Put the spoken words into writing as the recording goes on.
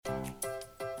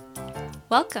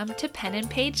Welcome to Pen and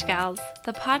Page Gals,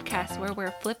 the podcast where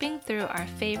we're flipping through our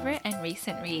favorite and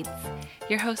recent reads.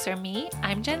 Your hosts are me,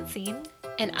 I'm Jensine.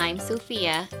 And I'm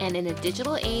Sophia, and in a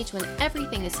digital age when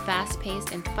everything is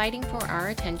fast-paced and fighting for our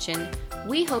attention,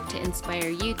 we hope to inspire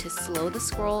you to slow the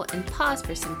scroll and pause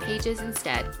for some pages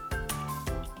instead.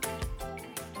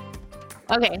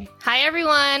 Okay. Hi,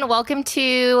 everyone. Welcome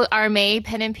to our May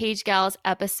Pen and Page Gals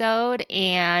episode.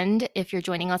 And if you're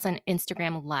joining us on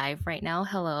Instagram Live right now,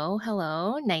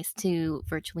 hello. Nice to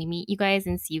virtually meet you guys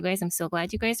and see you guys. I'm so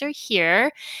glad you guys are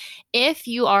here. If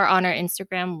you are on our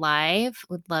Instagram Live,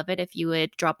 would love it if you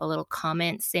would drop a little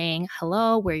comment saying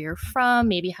hello, where you're from,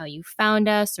 maybe how you found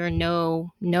us or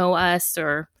know us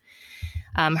or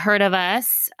heard of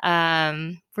us.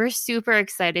 We're super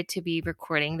excited to be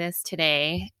recording this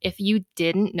today. If you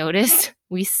didn't notice,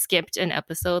 we skipped an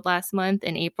episode last month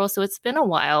in April, so it's been a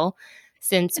while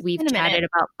since we've chatted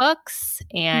about books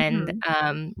and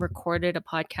recorded a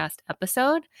podcast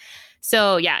episode.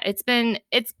 So yeah, it's been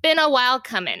a while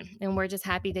coming, and we're just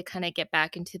happy to kind of get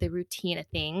back into the routine of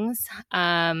things.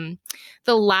 The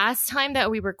last time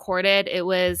that we recorded, it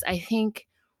was, I think,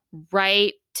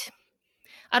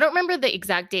 I don't remember the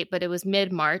exact date, but it was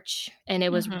mid-March, and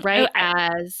it was right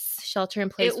as Shelter in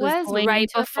Place was going right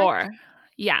into before. effect.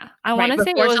 Yeah. I want to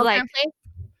say it was like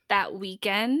that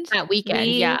weekend.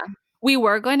 We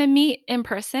were going to meet in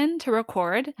person to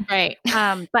record. Right.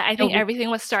 But I think everything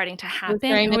was starting to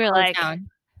happen. And we were like,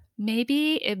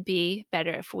 maybe it'd be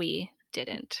better if we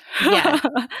didn't. Yeah.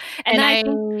 and I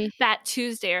think that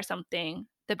Tuesday or something,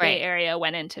 the Bay Area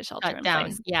went into shelter in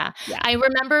place. Yeah. I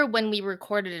remember when we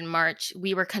recorded in March,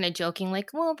 we were kind of joking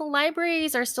like, well, the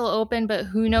libraries are still open, but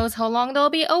who knows how long they'll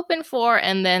be open for.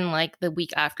 And then like the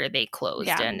week after they closed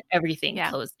and everything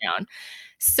closed down.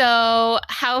 So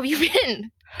how have you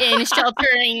been in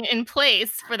sheltering in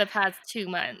place for the past 2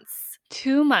 months?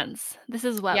 2 months. This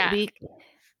is what, week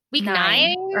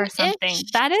 9 or something.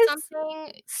 That is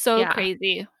so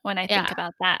crazy when I think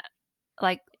about that.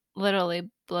 Like literally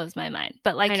blows my mind.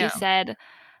 But like you said,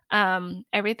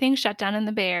 everything shut down in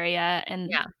the Bay Area,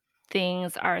 and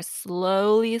things are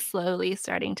slowly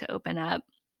starting to open up.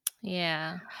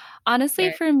 Yeah.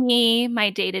 Honestly, for me,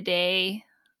 my day-to-day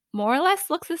more or less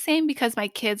looks the same because my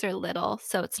kids are little.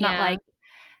 So it's not like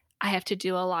I have to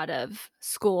do a lot of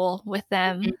school with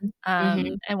them.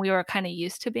 And we were kind of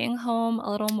used to being home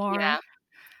a little more.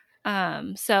 Yeah.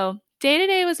 So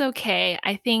day-to-day was okay.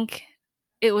 I think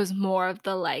it was more of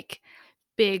the like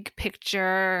big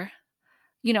picture,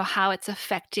 you know, how it's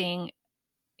affecting,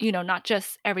 you know, not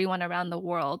just everyone around the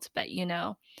world, but, you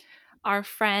know, our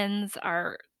friends,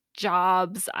 our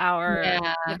jobs, our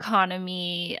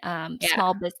economy,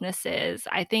 small businesses.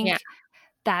 I think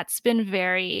that's been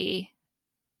very,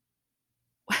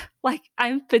 like,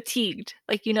 I'm fatigued.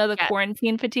 Like, you know, the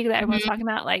quarantine fatigue that everyone's talking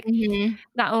about. Like,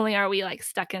 not only are we like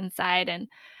stuck inside and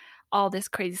all this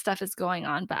crazy stuff is going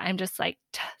on, but I'm just like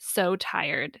so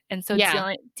tired, and so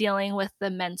dealing with the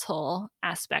mental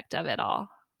aspect of it all,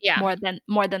 more than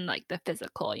like the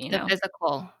physical, you know. The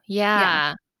physical,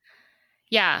 yeah.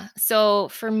 So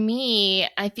for me,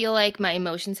 I feel like my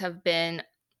emotions have been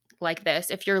like this.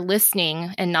 If you're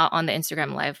listening and not on the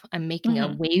Instagram Live, I'm making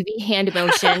a wavy hand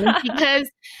motion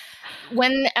because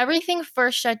when everything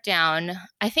first shut down,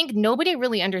 I think nobody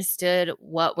really understood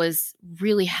what was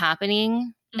really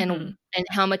happening and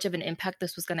how much of an impact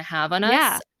this was going to have on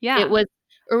us. It was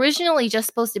originally just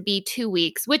supposed to be 2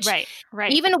 weeks, which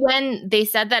even when they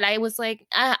said that, I was like,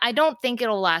 I don't think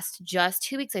it'll last just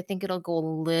 2 weeks. I think it'll go a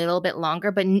little bit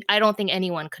longer, but I don't think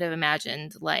anyone could have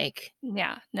imagined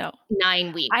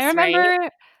 9 weeks. I remember,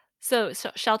 so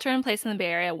shelter in place in the Bay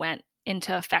Area went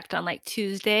into effect on like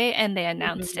Tuesday, and they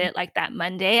announced it like that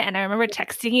Monday. And I remember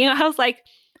texting you. I was like,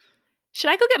 should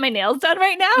I go get my nails done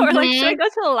right now? Or like, should I go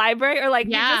to the library? Or like,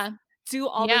 just do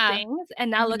all the things.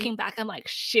 And now looking back, I'm like,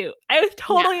 shoot, I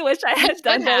totally wish I had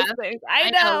done those things. I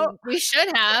know. We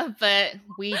should have, but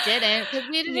we didn't because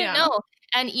we didn't know.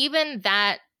 And even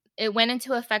that, it went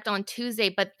into effect on Tuesday,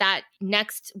 but that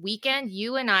next weekend,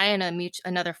 you and I and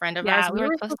another friend of ours, we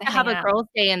were supposed to have a girls'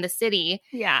 day in the city.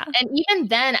 Yeah. And even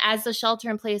then, as the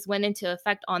shelter in place went into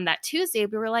effect on that Tuesday,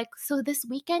 we were like, so this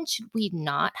weekend, should we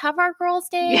not have our girls'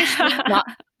 day? Yeah.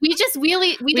 We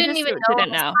didn't even know what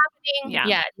was happening.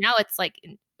 Yeah. Now it's like,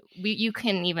 you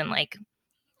can even like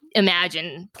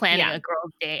imagine planning a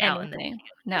girls' day out in the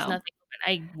There's nothing.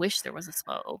 I wish there was a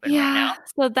spa open right now.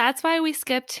 So that's why we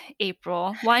skipped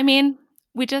April. Well, I mean,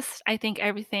 I think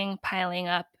everything piling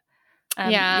up.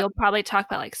 You'll probably talk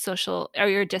about like social or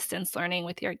your distance learning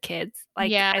with your kids.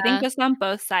 Like, I think just on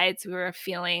both sides, we were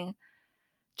feeling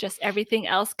just everything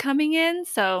else coming in.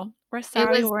 So We're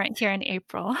sorry we weren't here in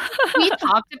April. We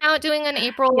talked about doing an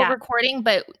April Yeah. recording,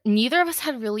 but neither of us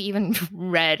had really even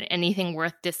read anything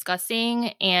worth discussing.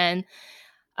 And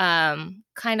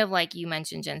kind of like you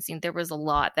mentioned, Jensine, there was a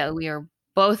lot that we are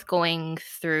both going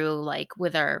through, like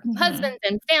with our husbands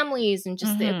and families and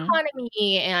just the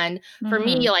economy. And for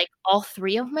me, like all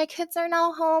three of my kids are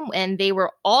now home, and they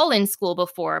were all in school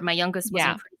before. My youngest was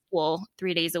in preschool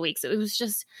 3 days a week. So it was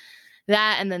just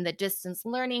that, and then the distance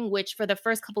learning, which for the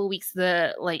first couple of weeks,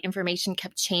 the like information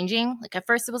kept changing. Like at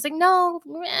first it was like, no,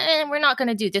 we're not going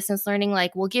to do distance learning.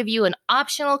 Like we'll give you an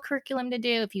optional curriculum to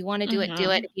do. If you want to do it, do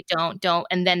it. If you don't.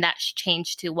 And then that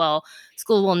changed to, well,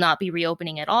 school will not be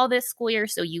reopening at all this school year.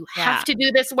 So you have to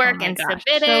do this work and submit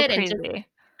it. And just,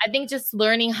 I think just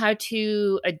learning how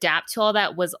to adapt to all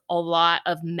that was a lot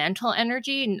of mental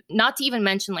energy, not to even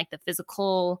mention like the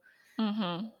physical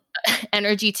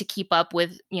energy to keep up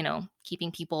with, you know, keeping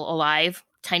people alive,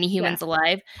 tiny humans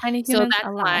alive. Tiny humans so that's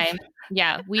alive.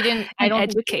 why, we didn't, I don't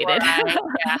educated. think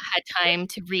had time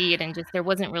to read, and just there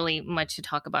wasn't really much to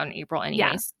talk about in April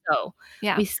anyway. So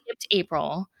we skipped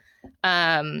April.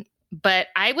 But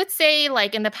I would say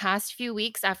like in the past few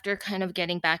weeks, after kind of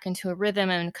getting back into a rhythm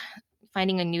and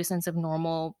finding a new sense of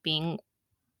normal being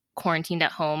quarantined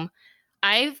at home,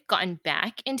 I've gotten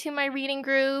back into my reading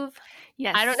groove.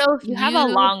 Yes. I don't know if you have a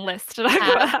long list to talk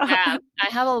about. I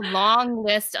have a long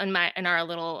list in our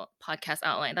little podcast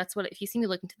outline. That's what, if you see me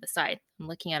looking to the side, I'm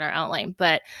looking at our outline.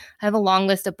 But I have a long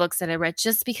list of books that I read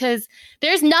just because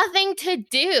there's nothing to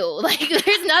do. Like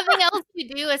there's nothing else to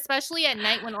do, especially at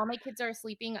night when all my kids are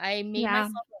sleeping. I made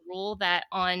myself a rule that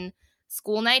on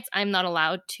school nights, I'm not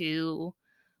allowed to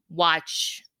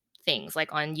watch things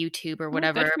like on YouTube or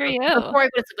whatever. Good for you. Before I go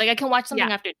to sleep. Like I can watch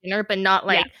something after dinner, but not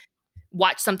like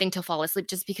watch something to fall asleep,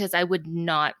 just because I would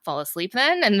not fall asleep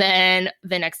then. And then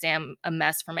the next day I'm a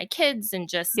mess for my kids, and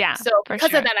just so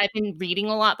because of that, I've been reading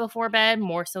a lot before bed,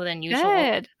 more so than usual.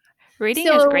 Good. Reading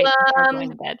is great before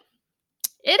going to bed.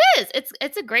 It is.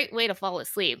 It's a great way to fall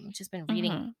asleep. I've just been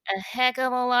reading a heck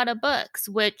of a lot of books,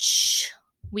 which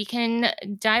we can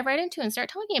dive right into and start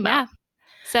talking about.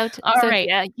 So right.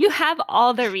 Yeah, you have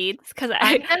all the reads, because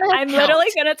I'm literally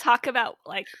going to talk about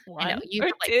like one or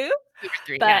two, or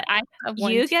three. But I have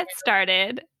one, you get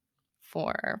started.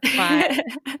 4, 5. 6,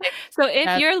 so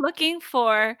if you're looking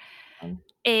for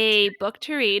a book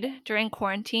to read during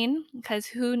quarantine, because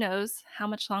who knows how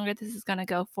much longer this is going to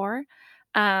go for,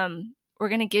 we're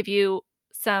going to give you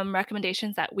some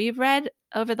recommendations that we've read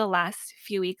over the last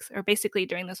few weeks, or basically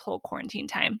during this whole quarantine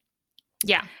time.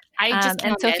 Yeah.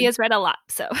 And Sophia's read a lot.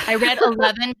 So I read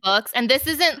 11 books, and this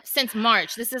isn't since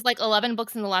March. This is like 11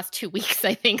 books in the last 2 weeks,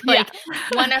 I think. Like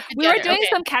one after the other. We were doing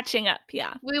some catching up.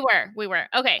 Yeah. We were.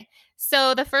 Okay.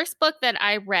 So the first book that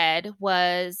I read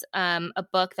was a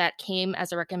book that came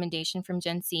as a recommendation from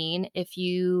Jensine. If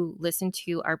you listen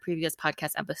to our previous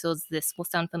podcast episodes, this will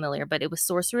sound familiar, but it was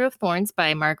Sorcerer of Thorns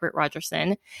by Margaret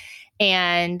Rogerson.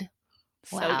 And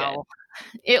so good.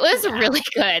 It was really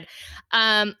good.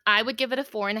 I would give it a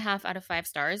 4.5 out of 5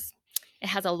 stars. It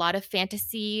has a lot of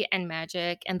fantasy and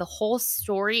magic, and the whole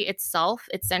story itself,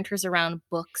 it centers around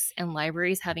books and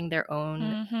libraries having their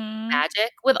own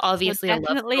magic, with obviously a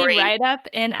love story. Right up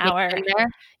in our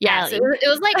alley. So it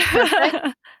was like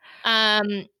perfect.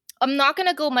 I'm not going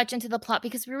to go much into the plot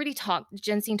because we already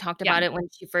Jensine talked about it when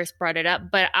she first brought it up,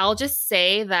 but I'll just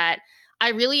say that I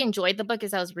really enjoyed the book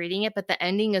as I was reading it, but the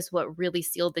ending is what really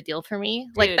sealed the deal for me.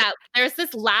 Dude. Like that, there's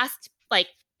this last like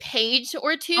page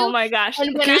or two. Oh my gosh!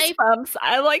 And when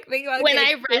I like think about when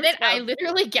I read it, I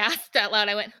literally gasped out loud.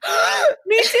 I went,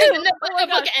 "Me too!" And the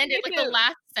book ended like the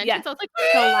last sentence. I was like,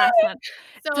 the last one.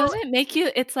 So does it make you?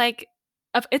 It's like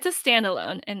it's a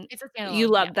standalone, and you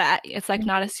love that. It's like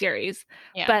not a series,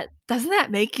 but doesn't that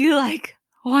make you like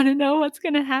want to know what's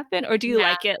going to happen, or do you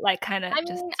like it like kind of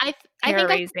just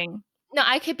terrorizing? No,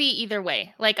 I could be either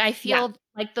way. Like I feel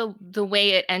like the way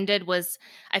it ended was,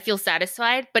 I feel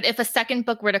satisfied. But if a second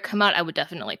book were to come out, I would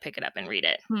definitely pick it up and read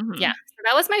it. Yeah. So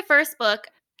that was my first book.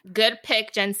 Good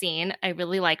pick, Jensine. I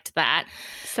really liked that.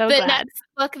 So the glad. Next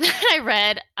book that I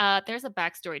read, there's a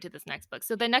backstory to this next book.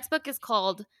 So the next book is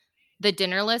called The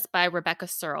Dinner List by Rebecca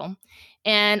Searle.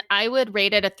 And I would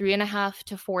rate it a 3.5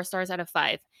 to 4 stars out of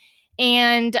 5.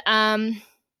 And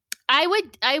I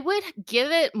would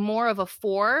give it more of a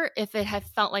 4 if it had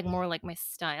felt like more like my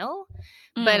style,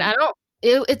 but I don't.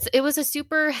 It was a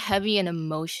super heavy and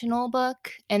emotional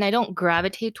book, and I don't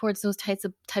gravitate towards those types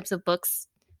of books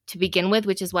to begin with,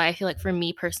 which is why I feel like for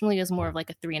me personally, it was more of like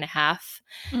a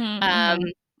 3.5.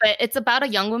 But it's about a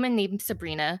young woman named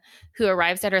Sabrina who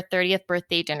arrives at her 30th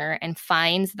birthday dinner and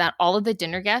finds that all of the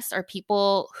dinner guests are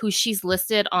people who she's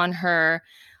listed on her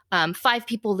 5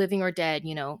 people living or dead,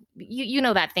 you know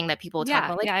that thing that people talk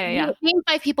about, like, Yeah. name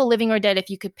 5 people living or dead if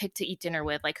you could pick to eat dinner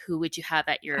with, like, who would you have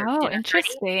at your Oh, dinner party?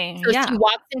 interesting. So Yeah. she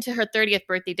walks into her 30th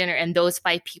birthday dinner, and those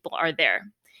 5 people are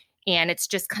there. And it's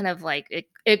just kind of like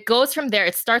it goes from there.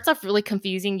 It starts off really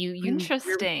confusing.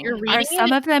 Interesting. You're Are reading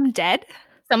some it. of them dead?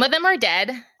 Some of them are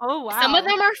dead. Oh, Some of wow.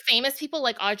 them are famous people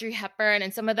like Audrey Hepburn,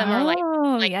 and some of them are like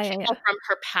Oh, yeah. people from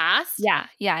her past. Yeah.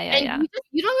 And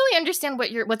you don't really understand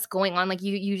what's going on. Like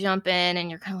you jump in and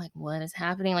you're kind of like, what is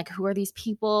happening? Like, who are these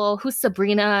people? Who's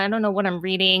Sabrina? I don't know what I'm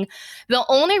reading. The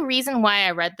only reason why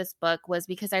I read this book was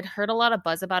because I'd heard a lot of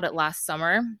buzz about it last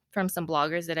summer from some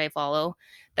bloggers that I follow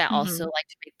that also like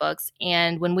to read books.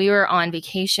 And when we were on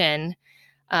vacation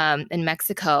in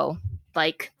Mexico,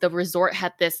 like the resort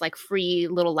had this like free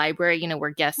little library, where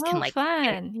guests can like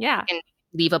fun. Yeah. can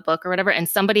leave a book or whatever, and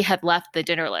somebody had left the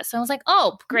dinner list. So I was like,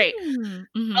 oh, great.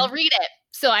 Mm-hmm. I'll read it.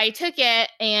 So I took it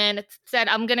and it said,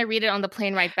 I'm going to read it on the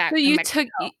plane right back.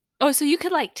 So so you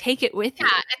could like take it with you?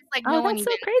 Yeah, it's like no one. That's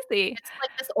so crazy. It's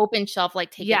like this open shelf,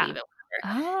 like take it, leave it.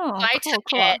 Whatever. Oh, so I took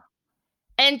it.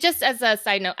 And just as a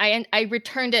side note, I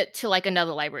returned it to like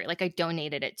another library. Like I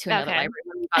donated it to another library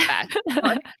when we got back.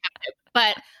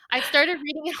 But I started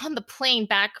reading it on the plane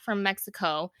back from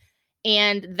Mexico.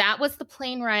 And that was the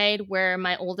plane ride where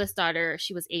my oldest daughter,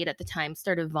 she was 8 at the time,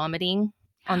 started vomiting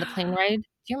on the plane ride. Do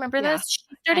you remember this? She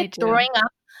started throwing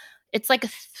up. It's like a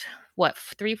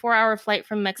 3-4 hour flight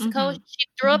from Mexico. She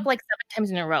threw up like 7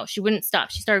 times in a row. She wouldn't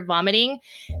stop. She started vomiting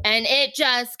and it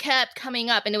just kept coming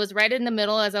up. And it was right in the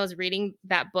middle as I was reading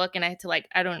that book. And I had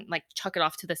to chuck it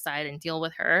off to the side and deal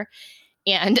with her.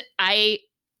 And I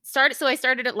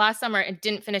started it last summer and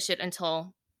didn't finish it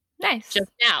until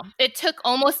just now. It took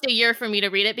almost a year for me to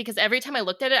read it because every time I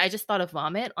looked at it, I just thought of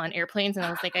vomit on airplanes. And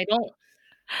I was like, I don't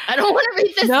want to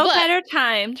read this book. No better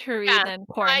time to read than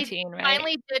quarantine, right? I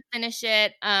finally did finish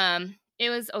it. It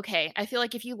was okay. I feel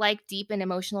like if you like deep and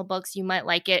emotional books, you might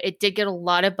like it. It did get a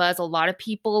lot of buzz. A lot of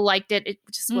people liked it. It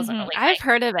just wasn't really I've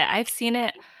heard of it. I've seen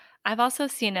it. I've also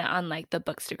seen it on like the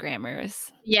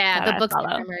Bookstagrammers. Yeah, the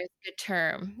Bookstagrammers is a good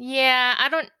term. Yeah,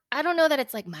 I don't know that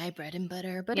it's like my bread and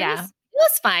butter, but it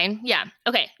was fine. Yeah.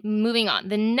 Okay, moving on.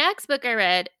 The next book I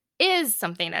read is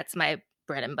something that's my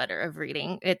bread and butter of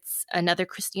reading. It's another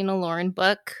Christina Lauren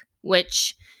book,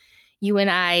 which you and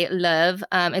I love.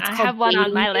 It's called have one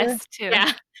on my list too.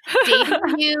 Yeah.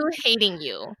 Dating You, Hating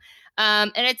You.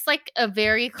 And it's like a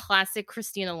very classic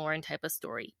Christina Lauren type of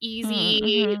story.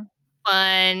 Easy,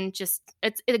 fun, just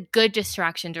it's a good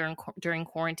distraction during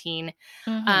quarantine.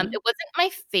 It wasn't my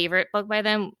favorite book by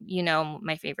them.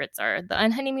 My favorites are The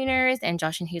Unhoneymooners and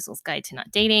Josh and Hazel's Guide to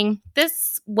Not Dating.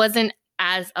 This wasn't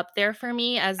as up there for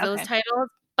me as those titles,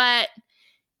 but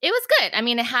it was good. I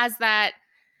mean, it has that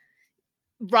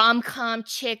rom-com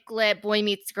chick lit boy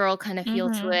meets girl kind of feel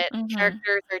to it. The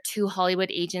characters are 2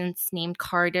 Hollywood agents named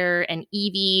Carter and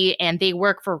Evie, and they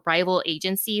work for rival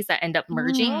agencies that end up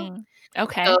merging.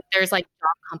 Okay. So there's like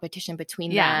job competition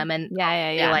between them, and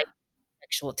they like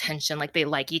sexual tension. Like they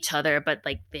like each other, but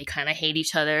like they kind of hate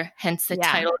each other. Hence the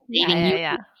title. Dating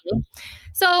You.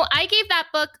 So I gave that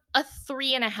book a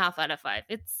 3.5 out of 5.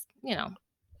 It's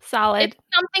solid. It's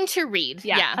something to read.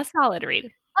 Yeah. A solid read.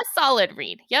 A solid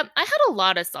read. Yep. I had a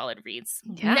lot of solid reads.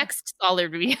 Yeah. Next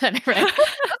solid read that I read. I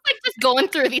was like just going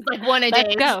through these like one a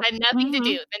day. I had nothing to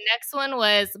do. The next one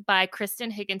was by Kristen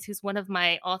Higgins, who's one of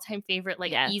my all-time favorite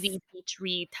easy beach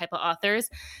read type of authors.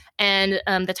 And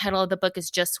the title of the book is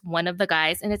Just One of the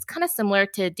Guys. And it's kind of similar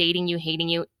to Dating You, Hating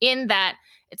You in that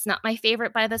it's not my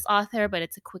favorite by this author, but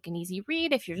it's a quick and easy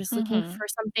read if you're just looking for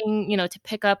something, to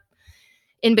pick up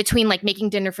in between like making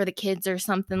dinner for the kids or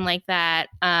something like that.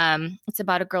 It's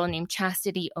about a girl named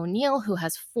Chastity O'Neill who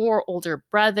has 4 older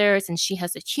brothers, and she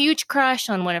has a huge crush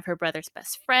on one of her brother's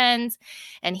best friends.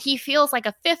 And he feels like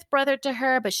a 5th brother to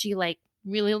her, but she like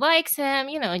really likes him.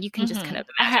 You can just kind of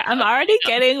imagine. I'm already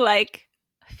getting like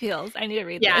feels. I need to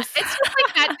read this. It's just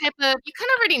like that type of, you kind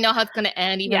of already know how it's going to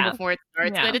end even before it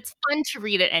starts, but it's fun to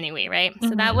read it anyway, right? So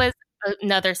that was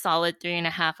another solid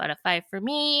 3.5 out of 5 for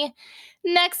me.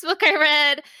 Next book I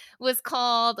read was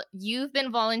called You've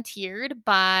Been Volunteered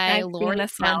by Lauren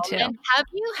Salmon.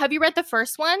 Have you read the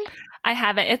first one? I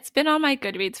haven't. It's been on my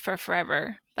Goodreads for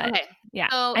forever. But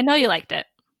so, I know you liked it.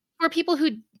 For people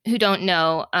who don't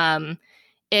know,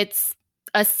 it's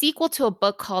a sequel to a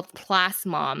book called Class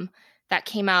Mom that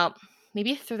came out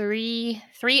maybe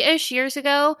three-ish years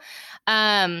ago.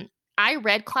 I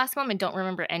read Class Mom and don't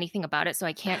remember anything about it, so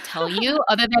I can't tell you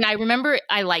other than I remember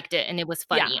I liked it and it was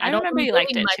funny. I don't remember you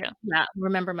liked it too. Yeah,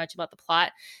 remember much about the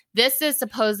plot. This is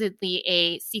supposedly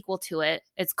a sequel to it.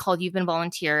 It's called You've Been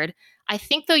Volunteered. I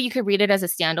think though you could read it as a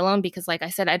standalone because like I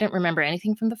said, I didn't remember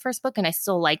anything from the first book and I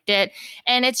still liked it.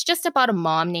 And it's just about a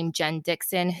mom named Jen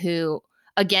Dixon who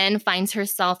again finds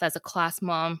herself as a class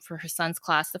mom for her son's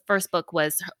class. The first book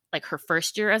was like her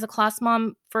first year as a class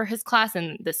mom for his class.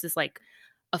 And this is like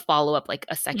a follow-up, like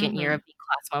a second year of being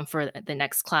class mom for the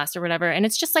next class or whatever. And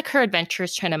it's just like her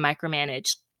adventures trying to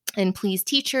micromanage and please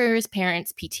teachers,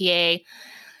 parents, PTA,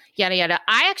 yada, yada.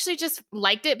 I actually just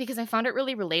liked it because I found it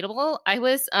really relatable. I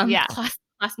was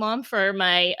class mom for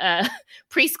my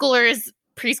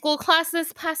preschool class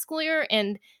this past school year.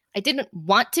 And I didn't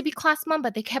want to be class mom,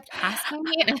 but they kept asking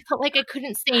me and I felt like I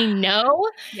couldn't say no.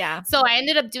 Yeah. So I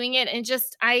ended up doing it and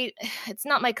just, it's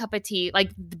not my cup of tea.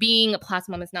 Like being a class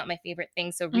mom is not my favorite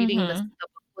thing. So reading the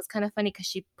book was kind of funny because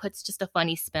she puts just a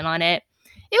funny spin on it.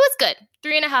 It was good.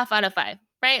 3.5 out of 5,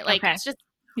 right? Like it's just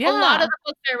a lot of the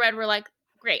books I read were like,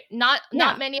 great. Not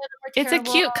many of them are terrible. It's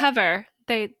a cute cover.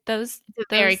 Those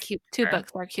very cute two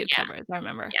books are cute covers. I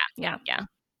remember. Yeah.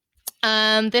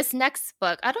 This next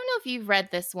book, I don't know if you've read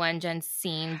this one,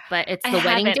 Jensine, but it's The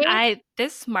Wedding Date.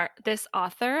 This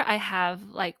author, I have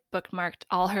like bookmarked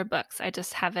all her books. I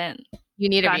just haven't. You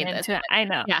need to read this. I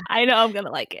know. Yeah. I know I'm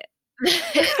gonna like it.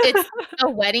 It's A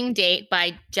Wedding Date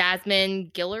by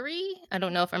Jasmine Guillory. I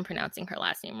don't know if I'm pronouncing her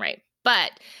last name right,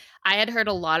 but I had heard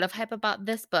a lot of hype about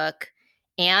this book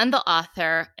and the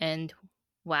author, and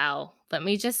wow, let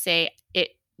me just say it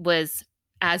was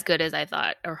as good as I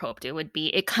thought or hoped it would be.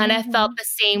 It kind of felt the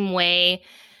same way.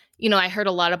 You know, I heard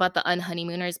a lot about The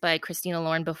Unhoneymooners by Christina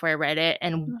Lauren before I read it.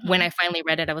 And when I finally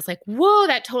read it, I was like, whoa,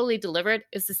 that totally delivered.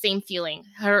 It's the same feeling.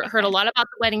 Heard a lot about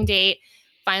The Wedding Date,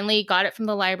 finally got it from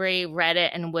the library, read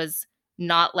it, and was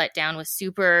not let down, was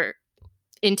super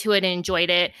into it and enjoyed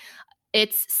it.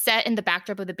 It's set in the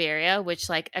backdrop of the Bay Area, which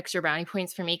like extra brownie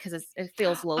points for me because it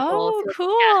feels local. Oh,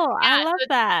 cool. I love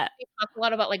that. We talk a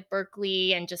lot about like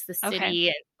Berkeley and just the city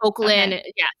and Oakland.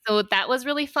 Okay. Yeah. So that was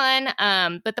really fun.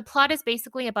 But the plot is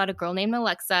basically about a girl named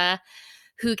Alexa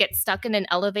who gets stuck in an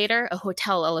elevator, a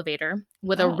hotel elevator,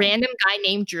 with a random guy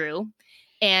named Drew.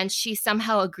 And she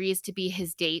somehow agrees to be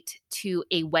his date to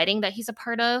a wedding that he's a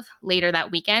part of later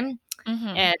that weekend.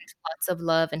 And lots of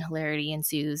love and hilarity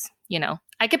ensues. You know,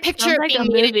 I could picture it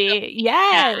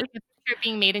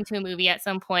being made into a movie at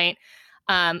some point.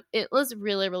 It was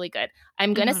really, really good.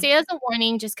 I'm going to say as a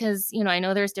warning, just because, you know, I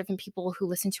know there's different people who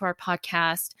listen to our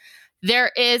podcast.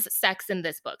 There is sex in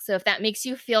this book. So if that makes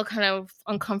you feel kind of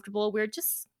uncomfortable, we're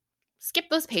just skip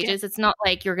those pages. It's not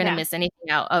like you're going to miss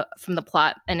anything out from the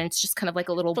plot. And it's just kind of like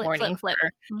a little warning for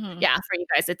you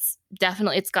guys. It's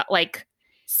definitely, it's got like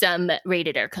some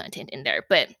rated R content in there,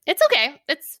 but it's okay.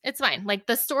 It's fine. Like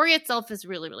the story itself is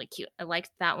really, really cute. I liked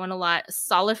that one a lot. A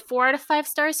solid 4 out of 5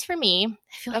 stars for me.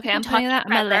 I feel like I'm putting that on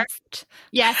my list.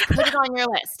 Yes, put it on your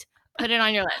list. Put it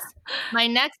on your list. My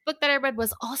next book that I read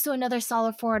was also another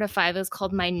solid 4 out of 5. It was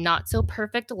called My Not So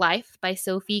Perfect Life by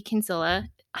Sophie Kinsella.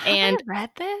 And I read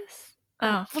this.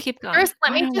 Oh, keep going. First,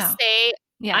 let me just say,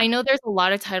 I know there's a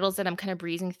lot of titles that I'm kind of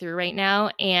breezing through right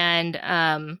now,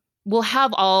 and we'll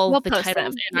have all the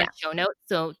titles in our show notes.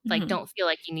 So like, don't feel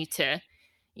like you need to,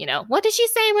 you know, what did she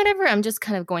say? Whatever. I'm just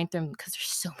kind of going through them because there's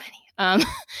so many.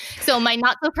 So My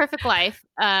Not So Perfect Life.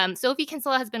 Sophie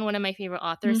Kinsella has been one of my favorite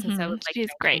authors since I was like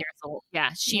 19 years old.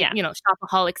 Yeah. She, you know,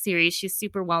 Shopaholic series. She's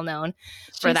super well known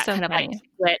for that kind of like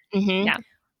split. Yeah.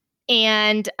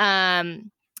 And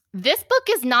this book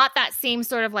is not that same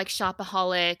sort of like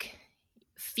Shopaholic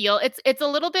feel. It's a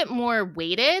little bit more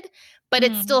weighted, but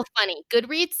it's still funny.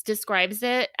 Goodreads describes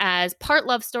it as part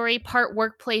love story, part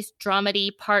workplace dramedy,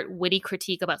 part witty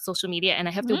critique about social media. And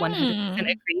I have to 100%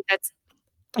 agree. That's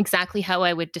exactly how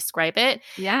I would describe it.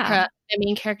 Yeah. The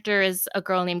main character is a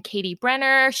girl named Katie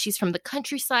Brenner. She's from the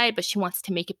countryside, but she wants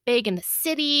to make it big in the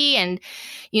city. And,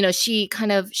 you know,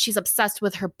 she's obsessed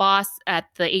with her boss at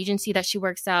the agency that she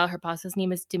works out. Her boss's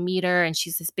name is Demeter, and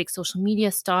she's this big social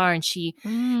media star. And she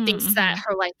thinks that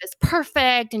her life is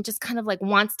perfect and just kind of like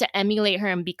wants to emulate her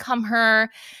and become her.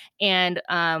 And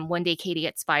one day Katie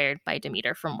gets fired by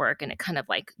Demeter from work, and it kind of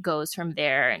like goes from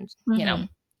there. And, you know,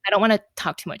 I don't want to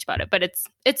talk too much about it, but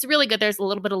it's really good. There's a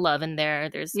little bit of love in there.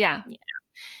 There's you know,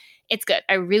 it's good.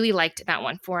 I really liked that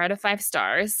one. 4 out of 5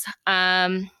 stars.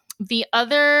 The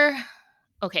other,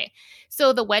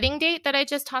 so The Wedding Date that I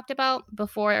just talked about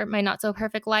before My Not So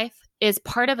Perfect Life is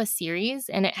part of a series,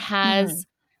 and it has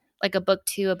like a book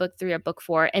 2, a book 3, a book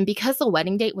 4. And because The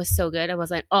Wedding Date was so good, I was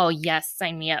like, oh yes,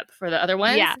 sign me up for the other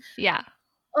ones. Yeah.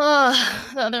 Oh,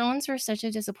 the other ones were such a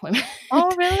disappointment.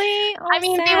 Oh, really? Oh, I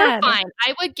mean, sad. They were fine.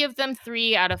 I would give them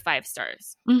 3 out of 5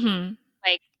 stars.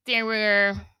 Like, they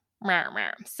were...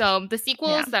 So the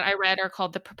sequels that I read are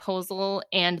called The Proposal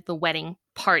and The Wedding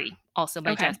Party, also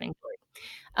by Jasmine Guillory.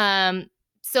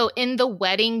 So in The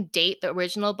Wedding Date, the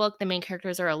original book, the main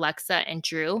characters are Alexa and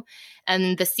Drew.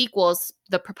 And the sequels,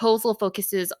 the proposal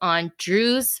focuses on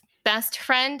Drew's best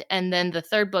friend. And then the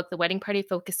third book, The Wedding Party,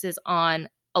 focuses on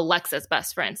Alexa's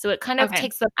best friend. So it kind of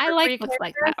takes the I like books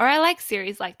like that, or I like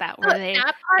series like that where they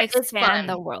expand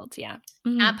the world. Yeah.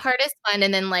 That part is fun.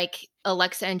 And then like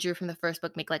Alexa and Drew from the first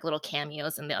book make like little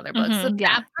cameos in the other books. So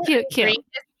that part is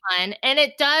fun. And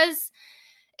it does,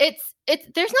 it's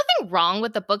there's nothing wrong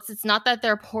with the books. It's not that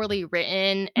they're poorly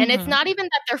written, and it's not even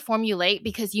that they're formulaic,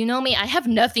 because you know me, I have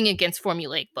nothing against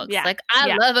formulaic books. Like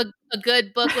I love a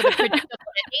good book with a predictable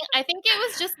ending. I think it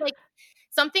was just like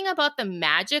something about the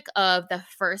magic of the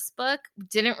first book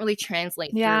didn't really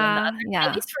translate through in the other.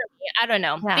 At least for me, I don't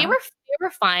know. They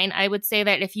were fine. I would say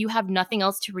that if you have nothing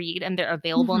else to read and they're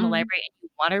available in the library and you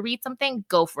want to read something,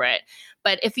 go for it.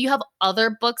 But if you have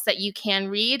other books that you can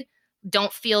read,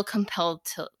 don't feel compelled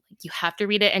to, you have to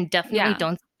read it, and definitely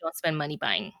don't spend money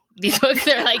buying these books.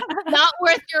 They're like not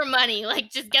worth your money. Like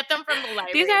just get them from the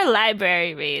library. These are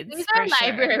library reads. These are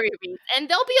library reads, and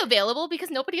they'll be available because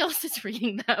nobody else is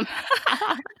reading them.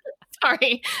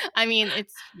 Sorry, I mean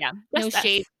it's no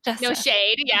shade.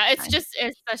 Yeah, it's just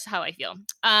how I feel.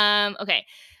 Okay.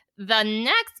 The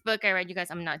next book I read, you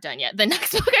guys, I'm not done yet. The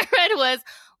next book I read was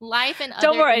Life and Other.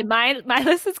 Don't worry, my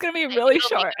list is going to be really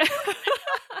short.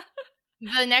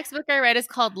 The next book I read is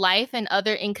called Life and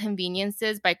Other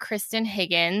Inconveniences by Kristan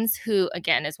Higgins, who,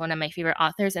 again, is one of my favorite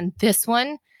authors. And this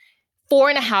one,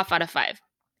 4.5 out of 5.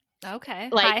 Okay.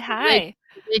 Like, high.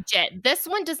 Legit. This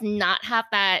one does not have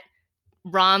that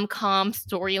rom-com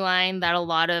storyline that a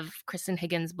lot of Kristan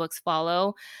Higgins books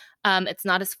follow. It's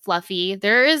not as fluffy.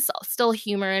 There is still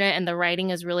humor in it, and the writing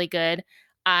is really good.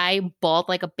 I bawled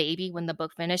like a baby when the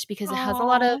book finished because it has a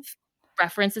lot of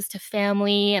references to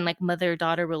family and like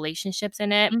mother-daughter relationships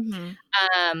in it.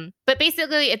 But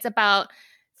basically it's about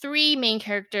 3 main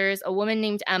characters: a woman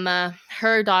named Emma,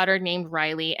 her daughter named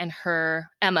Riley, and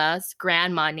Emma's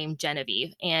grandma named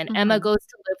Genevieve. And Emma goes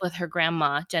to live with her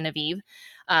grandma Genevieve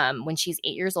when she's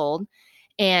 8 years old.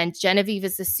 And Genevieve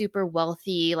is a super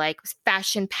wealthy, like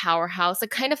fashion powerhouse. I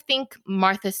kind of think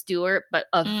Martha Stewart, but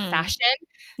of fashion.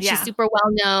 She's super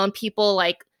well known. People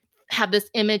like have this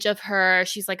image of her.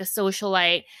 She's like a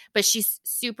socialite, but she's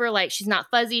super like, she's not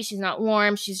fuzzy. She's not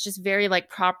warm. She's just very like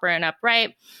proper and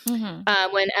upright.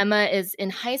 When Emma is in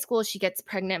high school, she gets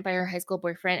pregnant by her high school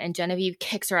boyfriend, and Genevieve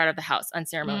kicks her out of the house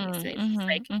unceremoniously. She's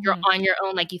like, you're on your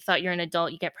own. Like you thought you're an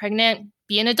adult. You get pregnant.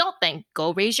 Be an adult then.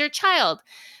 Go raise your child.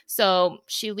 So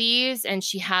she leaves and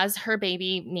she has her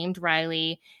baby named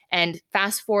Riley. And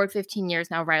fast forward 15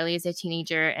 years now, Riley is a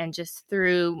teenager, and just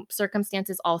through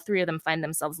circumstances, all 3 of them find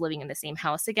themselves living in the same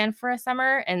house again for a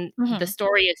summer. And the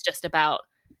story is just about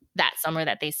that summer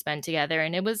that they spend together.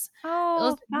 And it was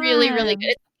really, really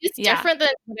good. It's different than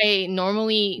what I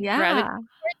normally gravitate toward.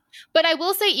 But I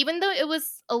will say, even though it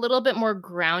was a little bit more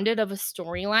grounded of a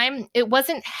storyline, it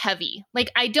wasn't heavy. Like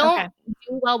I don't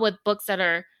do well with books that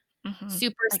are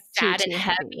super like sad and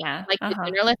heavy. Like the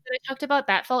dinner list that I talked about,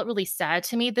 that felt really sad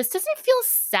to me. This doesn't feel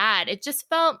sad. It just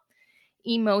felt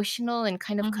emotional and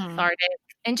kind of cathartic,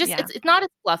 and just it's not as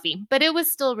fluffy, but it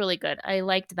was still really good. I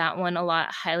liked that one a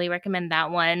lot. Highly recommend that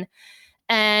one.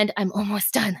 And I'm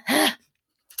almost done.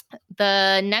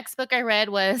 The next book I read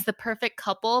was The Perfect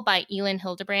Couple by Elin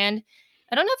Hilderbrand.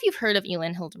 I don't know if you've heard of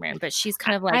Elin Hilderbrand, but she's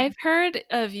kind of like, I've heard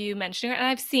of you mentioning her, and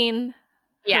I've seen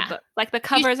like the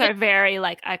covers are very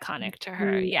like iconic to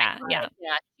her. Yeah.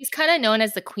 She's kind of known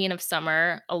as the Queen of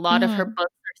Summer. A lot of her books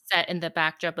are set in the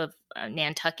backdrop of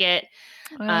Nantucket.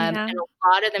 And a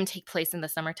lot of them take place in the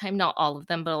summertime. Not all of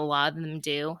them, but a lot of them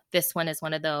do. This one is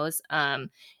one of those.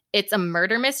 It's a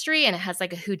murder mystery, and it has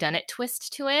like a whodunit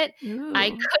twist to it. Ooh. I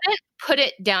couldn't put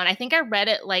it down. I think I read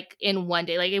it like in one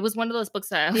day. Like it was one of those books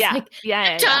that I was like,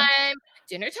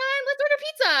 dinner time, let's order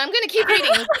pizza. I'm gonna keep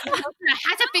reading. I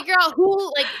had to figure out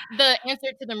who, like, the answer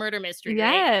to the murder mystery.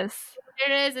 Yes. Right?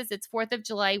 What it is it's 4th of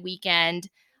July weekend.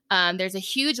 There's a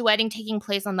huge wedding taking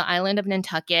place on the island of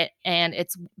Nantucket, and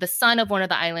it's the son of one of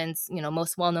the island's,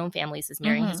 most well-known families is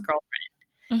marrying his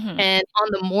girlfriend. And on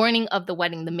the morning of the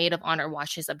wedding, the maid of honor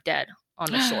washes up dead on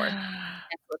the shore.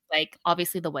 And so it's like,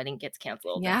 obviously the wedding gets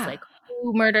canceled. It's like,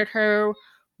 who murdered her?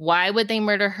 Why would they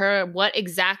murder her? What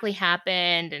exactly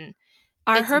happened? And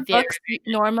are her books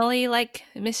normally like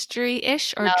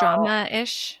mystery-ish or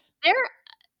drama-ish?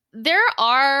 There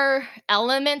are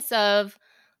elements of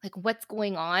like what's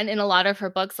going on in a lot of her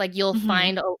books. Like you'll Mhm.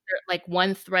 find like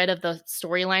one thread of the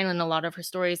storyline in a lot of her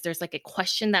stories. There's like a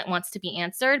question that wants to be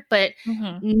answered, but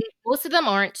Mhm. most of them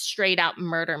aren't straight out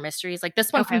murder mysteries. Like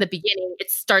this one from Okay. the beginning,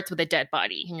 it starts with a dead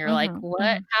body, and you're like, Mhm. "What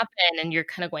Mhm. happened?" And you're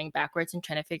kind of going backwards and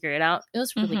trying to figure it out. It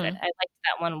was really good. Mhm. I liked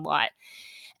that one a lot.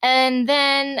 And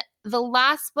then the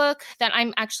last book that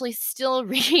I'm actually still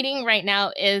reading right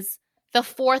now is the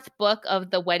fourth book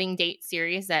of the Wedding Date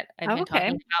series that I've Oh, been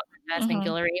okay. talking about with Jasmine Mhm.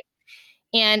 Guillory.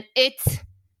 And it's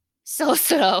so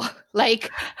slow.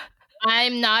 Like,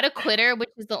 I'm not a quitter, which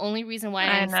is the only reason why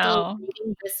I I'm still know.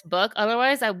 reading this book.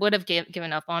 Otherwise, I would have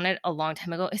given up on it a long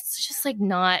time ago. It's just like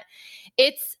not,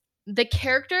 it's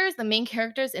the main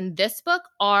characters in this book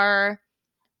are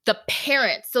the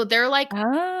parents. So they're like,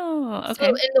 Oh, so okay.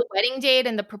 in the Wedding Date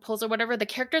and the proposal, whatever, the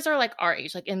characters are like our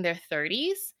age, like in their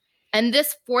 30s. And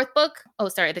this fourth book, oh,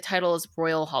 sorry, the title is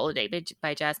Royal Holiday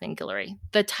by Jasmine Guillory.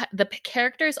 The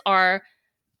characters are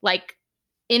like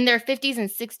in their 50s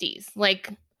and 60s,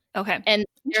 like, Okay. and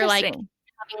they're like Interesting.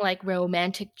 having like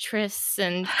romantic trysts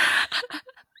and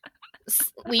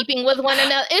sleeping with one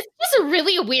another. It's just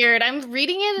really weird. I'm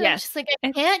reading it and I'm Yes. just like, I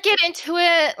It's can't get into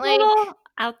it. a Like, little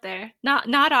out there.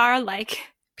 Not our, like,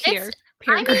 it's,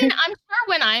 peer I mean, group. I'm sure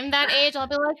when I'm that age, I'll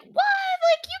be like, what?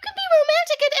 Like, you can be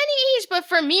romantic at any age. But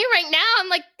for me right now, I'm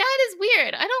like, that is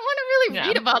weird. I don't want to really Yeah.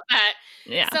 read about that.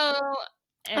 Yeah. So,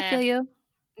 I feel you.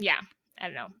 yeah, I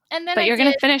don't know. And then But I you're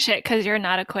gonna did, finish it because 'cause you're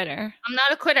not a quitter. I'm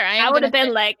not a quitter. I I am would going have to been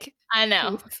finish. like, I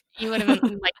know. "Please." You would have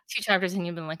been like 2 chapters and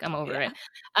you've been like, "I'm over Yeah. it."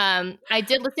 I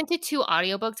did listen to 2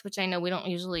 audiobooks, which I know we don't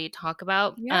usually talk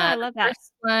about. Yeah, I The love that.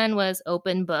 first one was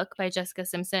Open Book by Jessica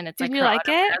Simpson. It's Did like you her like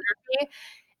it? autobiography.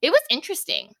 It was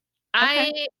interesting.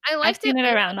 Okay. I I've liked it seen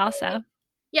it around mostly. also.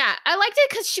 Yeah, I liked it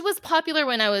because she was popular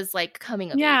when I was, like,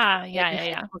 coming of age, Yeah, like, yeah, in yeah,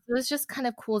 high yeah. school. So it was just kind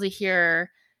of cool to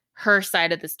hear her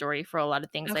side of the story for a lot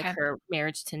of things, like Okay. her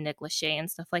marriage to Nick Lachey and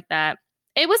stuff like that.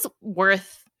 It was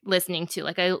worth listening to.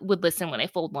 Like, I would listen when I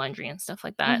fold laundry and stuff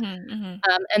like that. Mhm, mhm.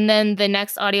 And then the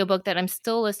next audiobook that I'm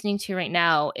still listening to right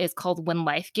now is called When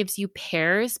Life Gives You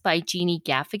Pears by Jeannie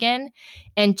Gaffigan.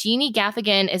 And Jeannie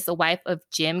Gaffigan is the wife of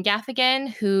Jim Gaffigan,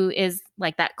 who is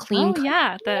like that clean Oh, cut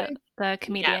yeah, man. the Yeah.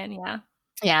 comedian, yeah.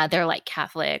 Yeah, they're like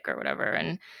Catholic or whatever.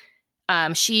 And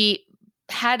she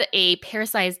had a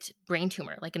parasized brain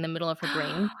tumor, like in the middle of her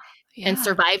brain, and Yeah.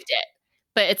 survived it.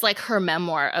 But it's like her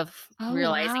memoir of Oh,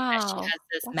 realizing that she wow. has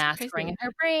this That's mass growing in crazy.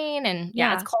 her brain. And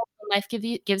yeah, it's Yeah. called When Life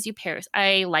Gives You Pears.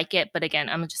 I like it, but again,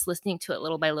 I'm just listening to it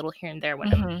little by little here and there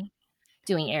when I'm Mhm.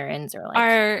 doing errands or like,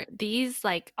 Are these,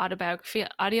 like, autobiography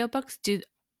audiobooks?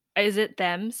 Is it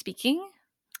them speaking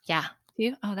yeah. to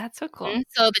you? Oh, that's so cool.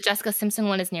 So the Jessica Simpson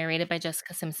one is narrated by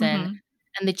Jessica Simpson. Mhm.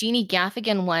 And the Jeannie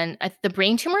Gaffigan one, the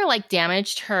brain tumor like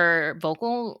damaged her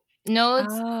vocal nodes.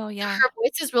 Oh, So yeah. her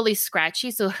voice is really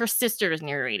scratchy, so her sister is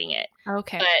narrating it.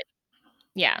 Okay. But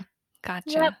yeah.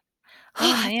 Yep. Gotcha.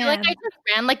 Oh, I feel like I man. just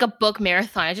ran like a book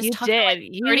marathon. I just You talked for like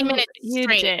did. 30 You minutes you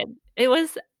straight. did. It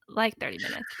was, like, 30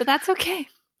 minutes, but that's okay.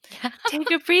 Take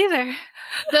a breather.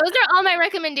 Those are all my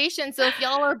recommendations. So if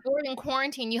y'all are bored in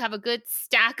quarantine, you have a good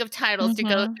stack of titles to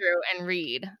go Mhm. through and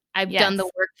read. I've done the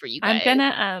Yes. work for you I'm guys.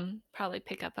 gonna, probably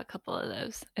pick up a couple of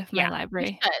those if my Yeah, you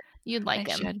library should. You'd I like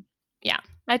them. should. Yeah.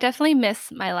 I definitely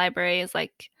miss my library is,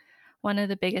 like, one of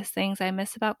the biggest things I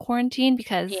miss about quarantine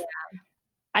because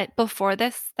Yeah. before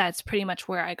this, that's pretty much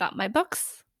where I got my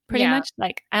books, pretty Yeah. much.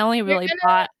 Like, I only You're really gonna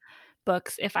bought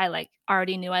books if I, like,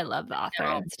 already knew I loved the author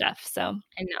know. and stuff, so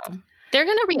I know. They're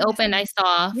gonna reopen, I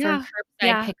saw, for Yeah. curbside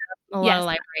Yeah. pickup, a lot of Yes.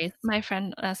 libraries. My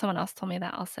friend, someone else told me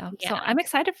that also. So Yeah. I'm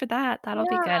excited for that. That'll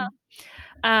be Yeah.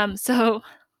 good. So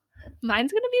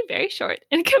mine's gonna be very short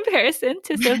in comparison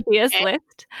to Sophia's Okay.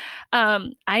 list.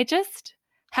 I just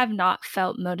have not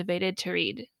felt motivated to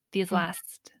read these Mhm.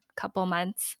 last couple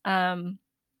months.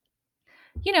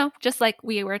 You know, just like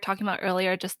we were talking about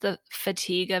earlier, just the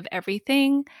fatigue of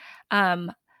everything.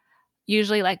 Um,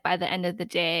 Usually, like, by the end of the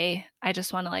day, I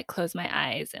just wanna, like, close my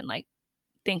eyes and, like,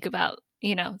 think about,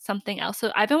 something else.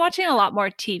 So I've been watching a lot more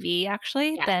TV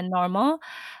actually Yeah. than normal.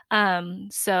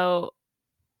 So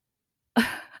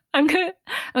I'm gonna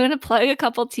I'm gonna plug a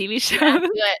couple TV Yeah, shows do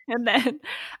it. and then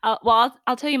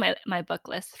I'll tell you my book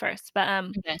list first. But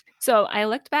Okay. so I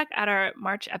looked back at our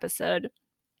March episode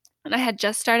and I had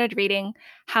just started reading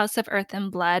House of Earth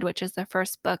and Blood, which is the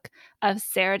first book of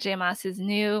Sarah J. Maas's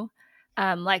new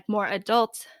like more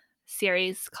adult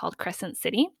series called Crescent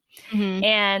City. Mhm.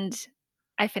 And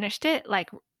I finished it like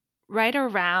right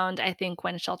around, I think,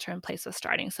 when Shelter in Place was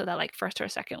starting, so that, like, first or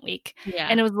second week, Yeah.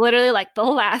 and it was literally, like, the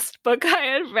last book I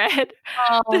had read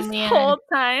Oh, this man. whole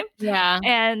time, Yeah.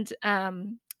 and,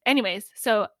 anyways,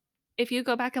 so if you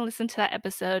go back and listen to that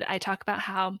episode, I talk about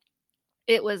how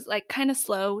it was like kind of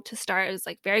slow to start. It was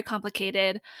like very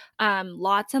complicated,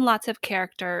 lots and lots of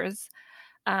characters,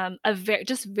 a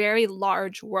just very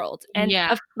large world. And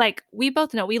Yeah. like we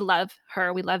both know, we love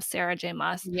her. We love Sarah J.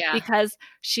 Maas because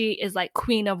she is like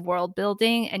queen of world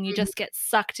building, and you just get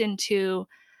sucked into,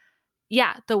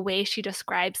 the way she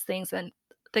describes things and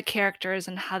the characters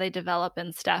and how they develop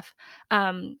and stuff.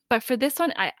 But for this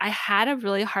one, I had a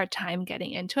really hard time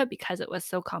getting into it because it was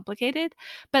so complicated.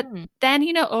 But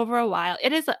then, over a while,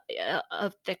 it is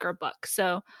a thicker book.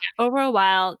 So over a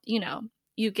while,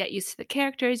 you get used to the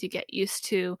characters, you get used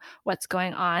to what's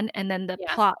going on, and then the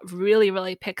plot really,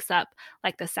 really picks up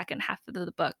like the second half of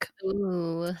the book.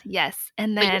 Ooh. Yes.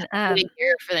 And then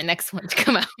here for the next one to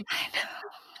come out. I know.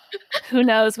 Who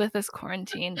knows with this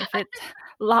quarantine if it's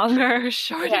longer or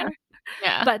shorter.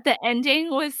 Yeah. But the ending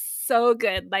was so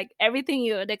good. Like everything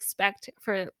you would expect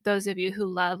for those of you who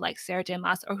love like Sarah J.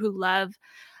 Maas or who love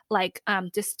like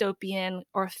dystopian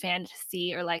or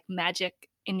fantasy or like magic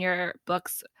in your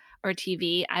books or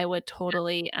TV, I would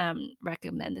totally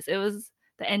recommend this. The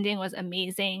ending was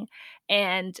amazing.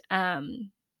 And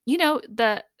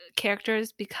the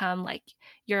characters become like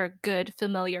your good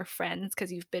familiar friends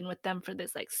because you've been with them for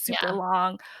this like super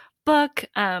long book.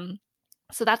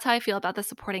 So that's how I feel about the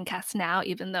supporting cast now,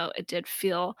 even though it did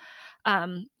feel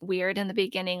weird in the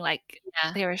beginning, like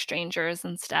they were strangers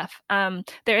and stuff.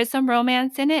 There is some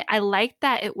romance in it. I like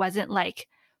that it wasn't like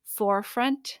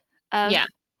forefront of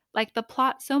like the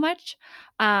plot so much.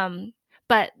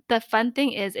 But the fun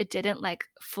thing is it didn't like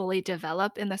fully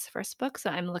develop in this first book. So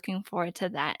I'm looking forward to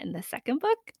that in the second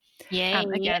book. Yay.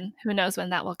 Again, who knows when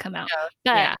that will come out.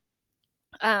 But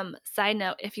side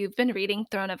note, if you've been reading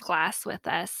Throne of Glass with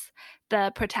us,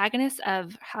 the protagonist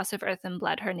of House of Earth and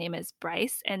Blood, her name is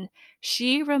Bryce, and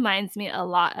she reminds me a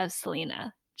lot of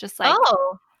Selena. Just like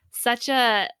such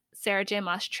a Sarah J.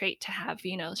 Maas trait to have,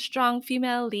 strong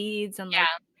female leads and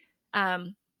like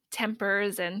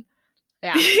tempers and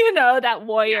that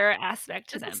warrior aspect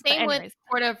to them. The same with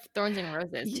Court of Thorns and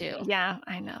Roses too. Yeah,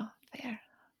 I know. There.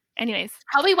 Anyways,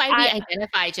 probably why we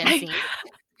identify Jency.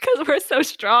 Because we're so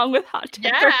strong with hot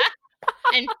temper. Yeah,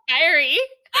 and fiery.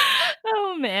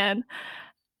 Oh man,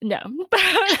 no.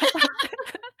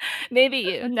 Maybe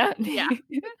you. No. Yeah.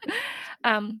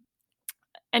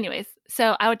 Anyways,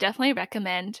 so I would definitely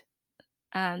recommend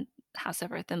House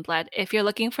of Earth and Blood if you're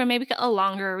looking for maybe a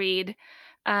longer read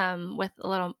with a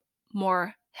little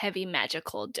more heavy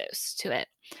magical dose to it.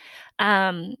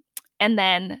 And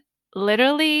then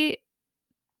literally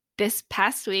this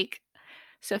past week,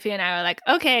 Sophie and I were like,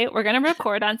 okay, we're going to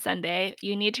record on Sunday.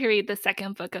 You need to read the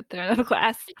second book of Throne of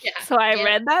Glass. Yeah. So I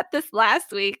read that this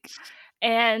last week.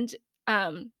 And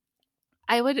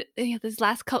these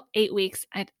last 8 weeks,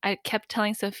 I kept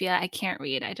telling Sophia, I can't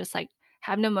read. I just like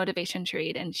have no motivation to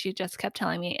read. And she just kept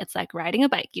telling me it's like riding a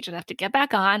bike. You just have to get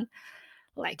back on.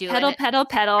 Like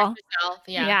pedal.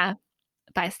 Yeah.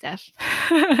 Bye, Steph.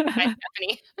 Bye,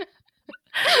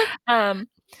 Stephanie.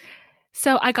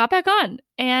 So I got back on,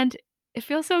 and it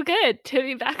feels so good to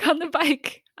be back on the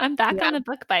bike. I'm back on the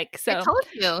book bike. So I told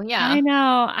you, I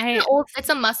know. It's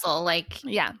a muscle, like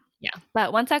yeah.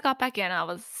 But once I got back in, I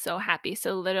was so happy.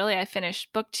 So literally, I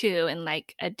finished book 2 in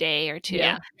like a day or two,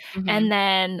 and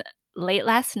then late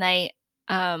last night,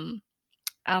 I'll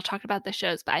talk about the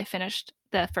shows, but I finished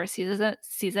the first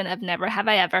season of Never Have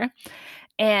I Ever,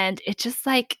 and it just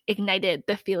like ignited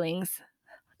the feelings.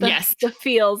 The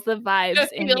feels, the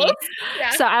vibes in me.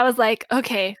 Yeah. So I was like,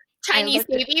 okay. Chinese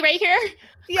baby right here.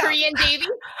 Yeah. Korean baby.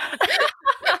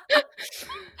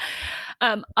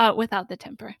 Without the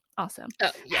temper also. Oh,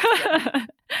 yeah.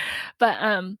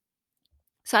 But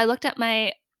so I looked at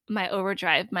my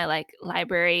Overdrive, my like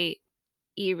library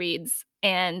e-reads,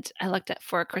 and I looked at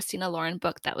for a Christina Lauren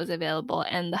book that was available,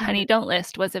 and the Honey Don't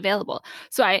list was available.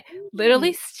 So I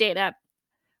literally stayed up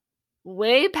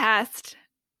way past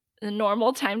the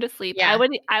normal time to sleep. Yeah.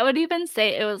 I would even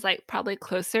say it was like probably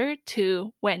closer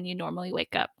to when you normally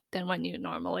wake up than when you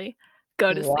normally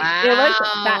go to sleep. It was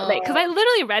that late because I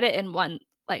literally read it in one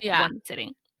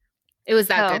sitting. It was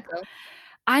that good though.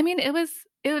 I mean, it was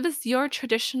your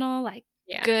traditional like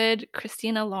good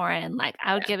Christina Lauren. Like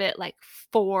I would give it like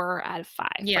 4 out of 5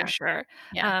 for sure.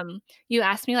 Yeah. You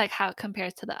asked me like how it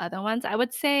compares to the other ones. I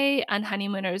would say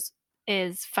Unhoneymooners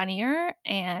is funnier,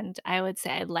 and I would say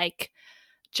I like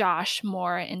Josh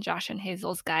more in Josh and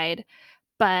Hazel's Guide,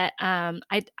 but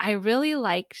I really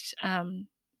liked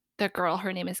the girl.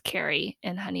 Her name is Carrie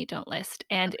in Honey Don't List,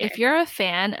 and if you're a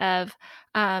fan of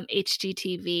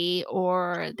HGTV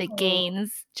or The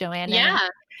Gaines, Joanna,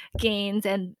 Gaines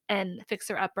and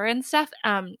Fixer Upper and stuff.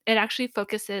 It actually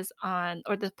focuses on,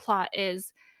 or the plot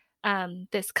is,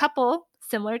 this couple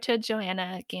similar to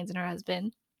Joanna Gaines and her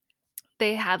husband.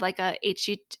 They have like a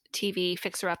HGTV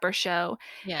Fixer Upper show,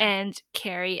 and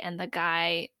Carrie and the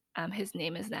guy, his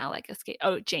name is now like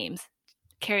James.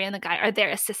 Carrie and the guy are their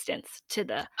assistants to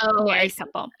the married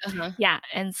couple. Yeah,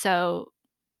 and so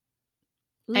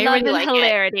love and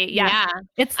hilarity. It. Yeah,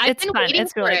 it's fun.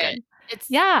 It's really good.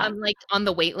 I'm like on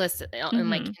the wait list on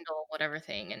my Kindle, whatever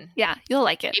thing, and you'll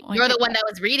like it. You're the one that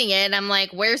was reading it, and I'm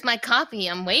like, "Where's my copy?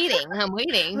 I'm waiting.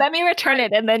 Let me return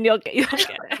it, and then you'll get it.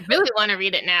 I really want to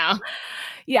read it now.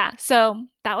 Yeah, so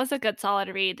that was a good, solid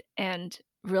read, and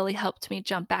really helped me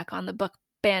jump back on the book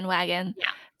bandwagon.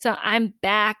 Yeah. So I'm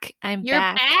back. You're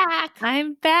back.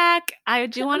 I'm back. I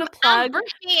do want to plug.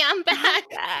 I'm back.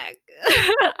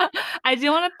 I do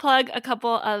want to plug a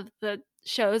couple of the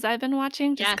shows I've been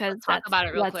watching, just because talk about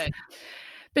it real quick.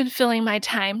 Been filling my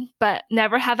time. But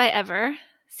Never Have I Ever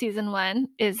season 1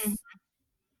 is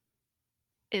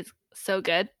so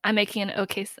good. I'm making an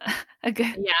okay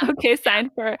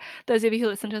sign for those of you who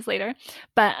listen to us later.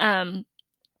 But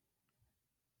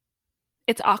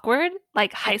it's awkward,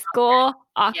 like high school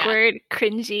awkward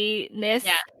cringiness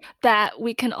that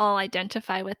we can all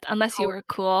identify with, unless you were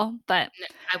cool. But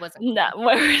I wasn't. No,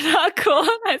 we're not cool in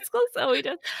high school, so we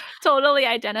just totally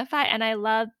identify. And I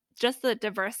love just the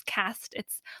diverse cast.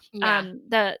 It's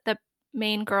the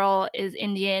main girl is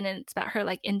Indian, and it's about her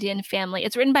like Indian family.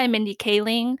 It's written by Mindy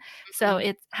Kaling, so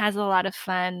it has a lot of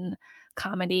fun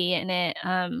comedy in it.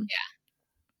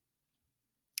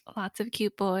 Lots of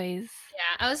cute boys.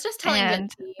 Yeah, I was just telling them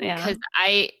because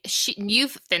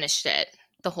you've finished it,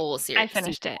 the whole series. I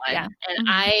finished it, and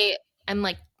I'm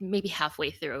like maybe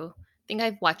halfway through. I think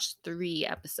I've watched 3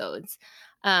 episodes.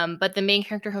 But the main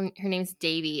character, her name's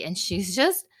Davy, and she's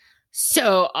just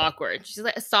so awkward. She's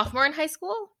like a sophomore in high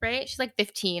school, right? She's like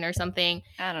 15 or something.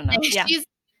 I don't know. And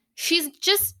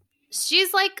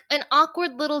she's like an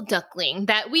awkward little duckling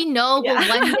that we know will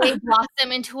one day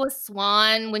blossom into a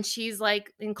swan when she's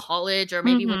like in college, or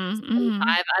maybe when she's 25.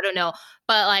 I don't know.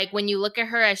 But like when you look at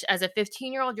her as a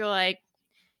 15-year-old, you're like,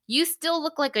 you still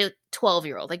look like a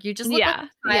 12-year-old. Like you just look like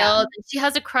a child. And she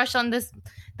has a crush on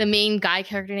the main guy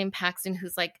character named Paxton,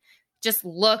 who's like just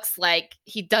looks like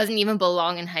he doesn't even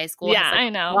belong in high school. Yeah, has, like, I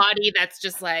know. Body that's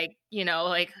just like,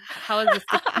 like how does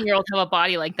a 16-year-old have a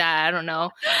body like that? I don't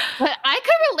know. But I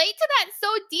could relate to that so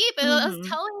deep. And I was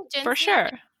telling Jen, for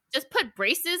sure, just put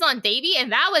braces on Davy,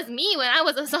 and that was me when I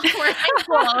was a sophomore in high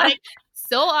school. Like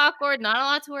so awkward, not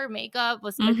allowed to wear makeup.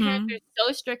 Was my parents were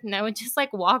so strict, and I would just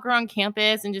like walk around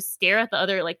campus and just stare at the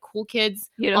other like cool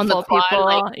kids beautiful on the quad. People.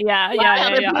 Like,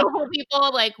 beautiful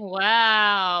people. Like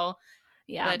wow.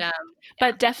 Yeah.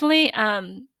 But definitely,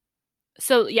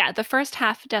 so yeah, the first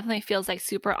half definitely feels like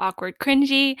super awkward,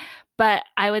 cringy, but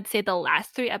I would say the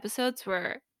last 3 episodes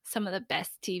were some of the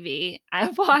best TV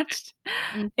I've watched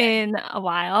in a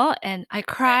while, and I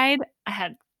cried. I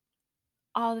had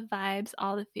all the vibes,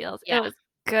 all the feels. It was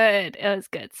good.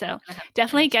 So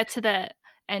definitely get to the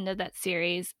end of that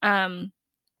series.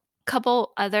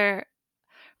 Couple other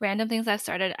random things I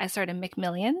started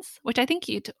McMillions, which I think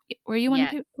were you one of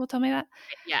the people told me about?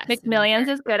 Yes. McMillions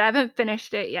is good. I haven't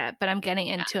finished it yet, but I'm getting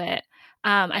into it.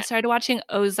 I started watching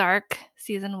Ozark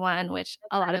season 1, which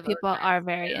a lot of people are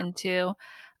very into.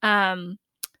 I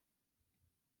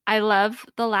love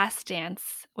The Last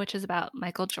Dance, which is about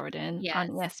Michael Jordan on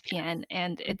ESPN,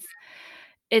 and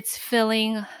it's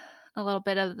filling a little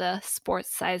bit of the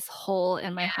sports size hole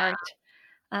in my heart.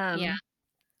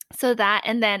 So that,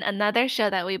 and then another show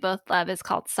that we both love is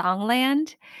called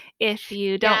Songland. If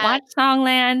you don't watch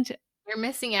Songland, you're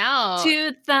missing out.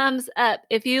 2 thumbs up.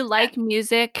 If you like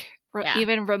music, or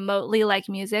even remotely like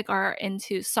music, or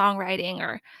into songwriting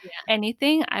or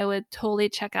anything, I would totally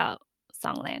check out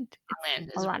Songland.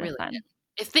 It's a lot of fun.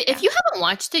 Good. If you haven't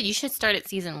watched it, you should start at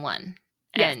season 1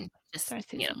 and just start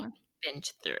season 1.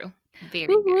 Binge through. Very,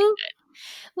 very good.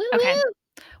 Woo-woo. Okay.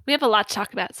 We have a lot to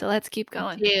talk about, so let's keep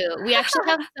going. We actually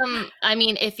have some. I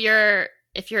mean, if you're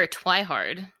a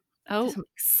twihard, some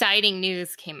exciting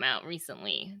news came out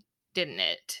recently, didn't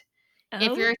it?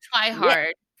 If you're a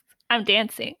twihard, I'm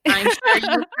dancing. I'm sure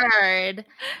you heard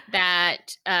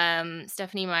that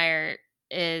Stephenie Meyer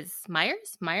is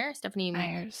writing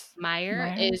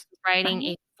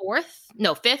a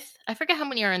 5th. I forget how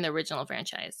many are in the original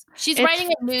franchise. She's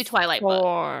writing a new Twilight book.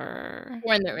 4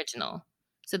 in the original.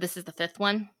 So this is the 5th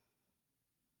one?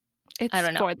 I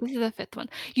don't know. 4. This is the 5th one.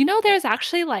 There's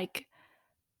actually like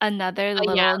another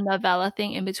little novella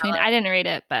thing in between. I didn't read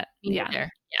it, but Yeah.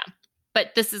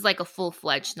 but this is like a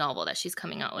full-fledged novel that she's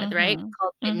coming out with, right? Mhm.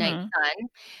 Called Midnight Mhm. Sun,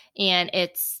 and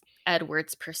it's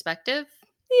Edward's perspective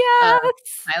of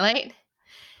Yes. Twilight.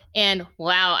 And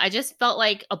wow, I just felt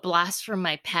like a blast from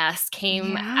my past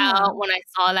came Yeah. out when I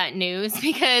saw that news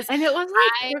because And it was, I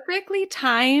like, perfectly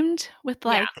timed with,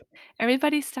 yeah, like,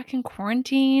 everybody stuck in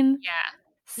quarantine. yeah.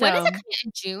 When is it So coming out?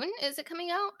 In June? Is it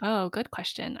coming out? oh, good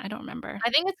question. I don't remember. I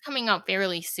think it's coming out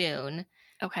fairly soon.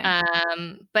 Okay.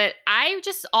 But I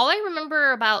just all I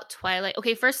remember about Twilight.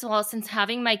 Okay, first of all, since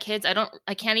having my kids,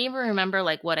 I can't even remember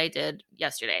like what I did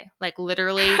yesterday. Like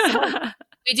literally,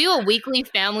 we do a weekly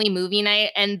family movie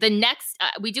night, and the next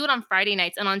we do it on Friday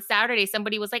nights, and on Saturday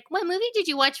somebody was like, "What movie did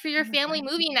you watch for your family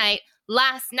movie night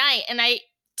last night?" And I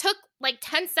took like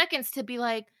 10 seconds to be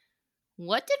like,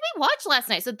 "What did we watch last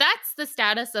night?" So that's the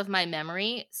status of my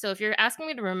memory. So if you're asking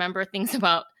me to remember things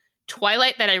about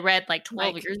Twilight that I read like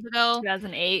 12 Like years ago,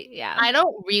 2008, yeah. I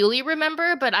don't really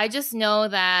remember, but I just know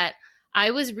that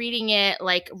I was reading it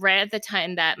like right at the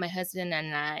time that my husband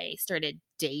and I started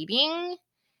dating.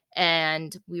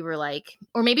 And we were like,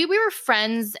 or maybe we were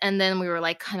friends and then we were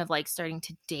like kind of like starting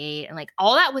to date. And like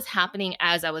all that was happening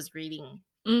as I was reading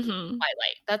Mhm.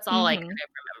 Twilight. That's all I kind Mhm. of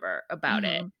remember about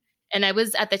it. Mhm. And I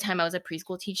was at the time I was a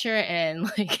preschool teacher and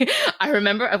like I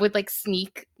remember I would like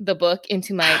sneak the book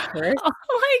into my purse Oh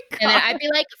my and then I'd god. be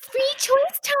like, free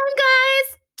choice time,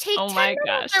 guys. Take Oh 10 my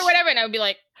minutes or gosh. whatever. And I would be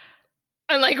like,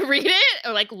 and like read it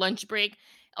or like lunch break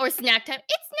or snack time.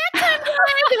 It's snack time,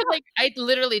 guys. And, like I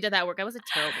literally did that work. I was a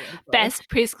terrible influence. Best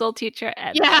preschool teacher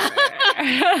ever. Yeah.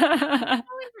 I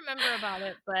don't remember about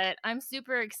it, but I'm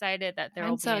super excited that there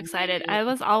will I'm be so a excited. new I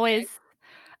was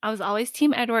always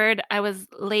team Edward. I was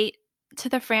late to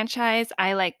the franchise.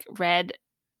 I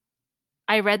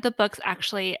read the books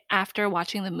actually after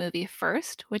watching the movie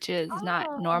first, which is not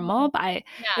Oh, normal, but it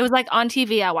yeah. was like on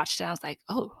TV. I watched it and I was like,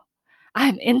 "Oh,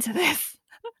 I'm into this."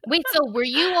 Wait, so were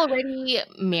you already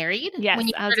married when Yes,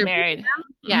 you I was started reading married. them?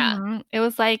 Yeah. Mhm. It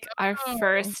was like our Oh,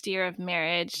 first year of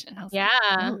marriage, and I was like,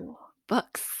 yeah. "Ooh,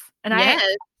 books." And I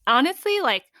Yes. honestly,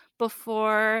 like,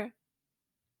 before,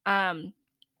 um,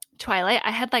 Twilight,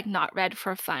 I had, like, not read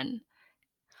for fun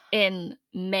in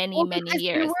many, Well, many because you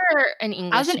years. were an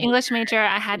I was English an major. English major,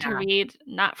 I had to Yeah. read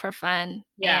not for fun,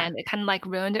 Yeah. and it kinda, like,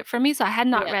 ruined it for me, so I had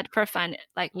not Yeah. read for fun,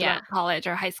 like, Yeah. throughout college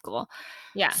or high school.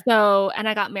 Yeah. So and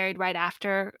I got married right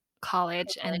after Oh,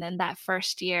 college, and really? then that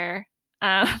first year,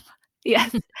 um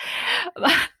yes,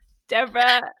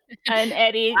 Deborah and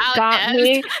Eddie Wow, got Des.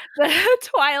 me the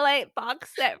Twilight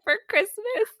box set for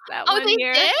Christmas that Oh, one they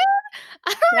year. did?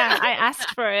 I Yeah, don't I remember asked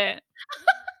that. for it.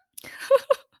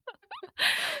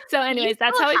 So Do you anyways,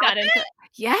 that's still how we have got into it?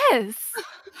 Yes.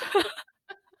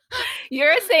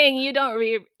 You're saying you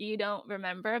don't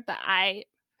remember, but I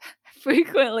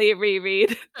frequently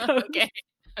reread those. Okay.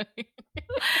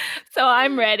 So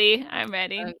I'm ready, I'm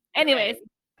ready. Okay, you're Anyways,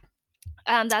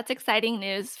 ready. that's exciting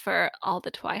news for all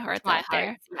the Twihards out Twihards,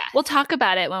 there. We'll yes. talk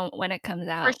about it when it comes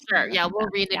For out. sure. When it Yeah, comes we'll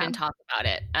out. read it Yeah. and talk about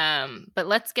it. But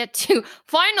let's get to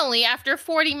finally, after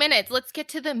 40 minutes, let's get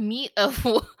to the meat of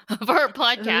of our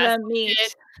podcast, The which is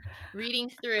meat. reading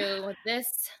through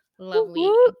this Whoop, lovely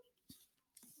whoop.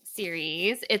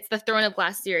 series. It's the Throne of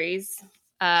Glass series.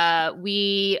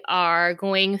 We are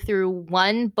going through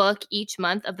one book each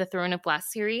month of the Throne of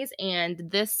Glass series, and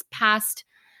this past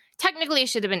technically it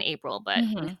should have been April, but we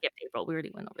Mhm. skipped April. We already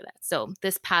went over that. So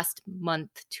this past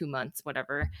month, 2 months,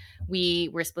 whatever, we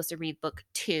were supposed to read book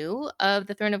 2 of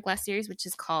the Throne of Glass series, which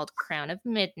is called Crown of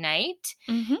Midnight.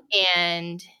 Mhm.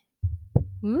 And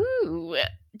ooh,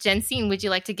 Jensine, would you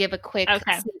like to give a quick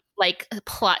Okay. like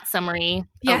plot summary of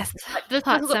Yes. this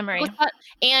Plot book is summary.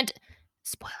 and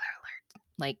spoiler alert,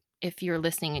 like if you're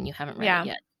listening and you haven't read Yeah. it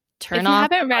yet, If turn you off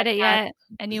haven't the read it podcast, yet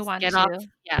and you just want get off, to,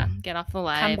 yeah, get off the come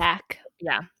live. back.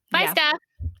 Yeah. Bye, Yeah. Steph.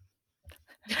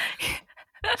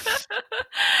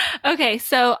 Okay,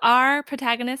 so our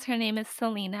protagonist, her name is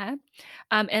Selena.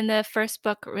 In the first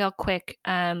book, real quick,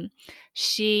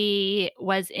 she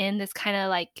was in this kind of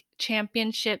like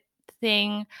championship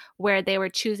thing where they were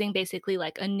choosing basically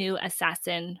like a new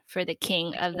assassin for the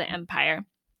king of the empire.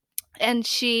 And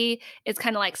she is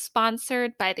kind of like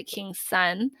sponsored by the king's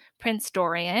son, Prince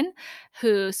Dorian,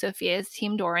 who Sophia is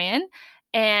Team Dorian.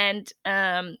 And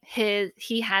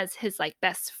he has his like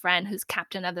best friend who's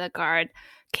captain of the guard,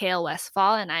 Kale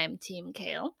Westfall, and I am Team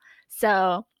Kale.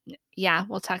 So yeah,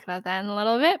 we'll talk about that in a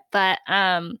little bit. But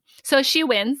so she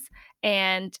wins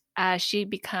and she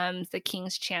becomes the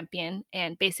king's champion,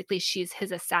 and basically she's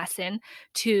his assassin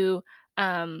to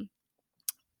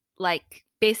like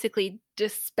basically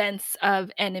dispense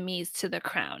of enemies to the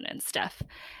crown and stuff.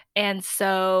 And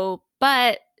so,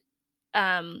 but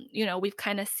we've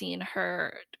kind of seen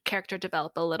her character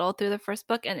develop a little through the first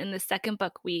book, and in the second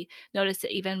book we notice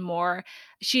it even more.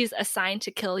 She's assigned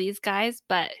to kill these guys,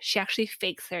 but she actually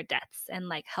fakes their deaths and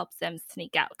like helps them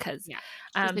sneak out because she's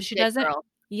a she good doesn't girl.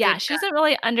 she doesn't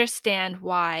really understand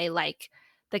why like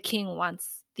the king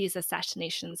wants these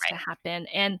assassinations to happen.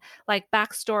 And like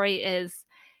backstory is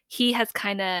he has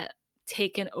kind of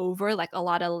taken over like a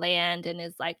lot of land and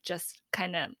is like just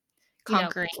kind of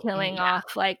Conquering, killing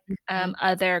off like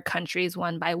other countries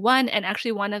one by one. And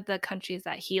actually one of the countries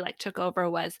that he like took over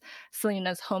was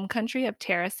Selena's home country of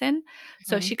Terrasen.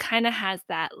 So she kind of has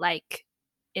that like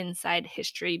inside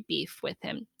history beef with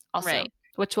him also,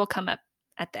 which will come up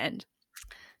at the end.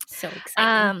 So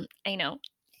exciting. I know.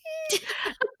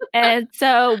 And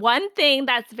so one thing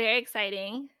that's very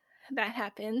exciting that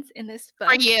happens in this book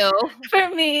for you, for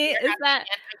me, is that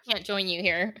I can't join you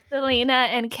here. Selena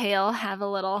and Chaol have a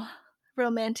little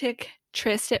romantic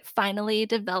tryst. It finally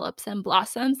develops and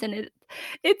blossoms, and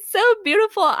it's so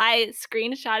beautiful. I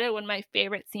screenshotted one of my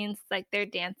favorite scenes, like they're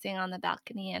dancing on the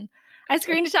balcony, and I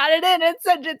screenshotted it and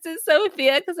sent it to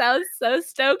Sophia because I was so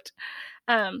stoked.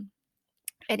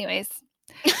 Anyways,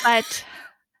 but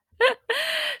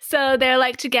so they're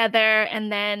like together,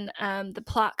 and then the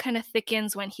plot kind of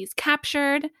thickens when he's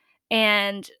captured,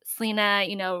 and Selena,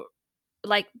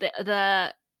 like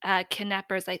the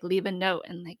kidnappers like leave a note,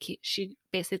 and like she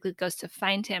basically goes to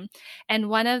find him, and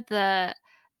one of the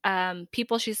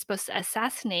people she's supposed to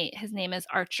assassinate, his name is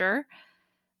Archer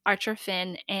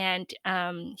Finn, and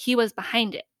he was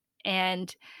behind it,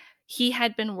 and he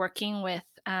had been working with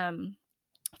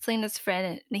Selena's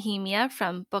friend Nehemia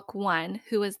from book 1,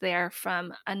 who was there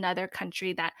from another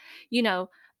country that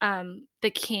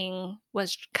the king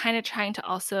was kind of trying to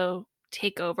also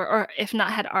take over, or if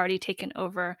not had already taken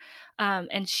over,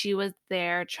 and she was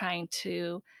there trying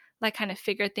to like kind of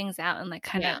figure things out and like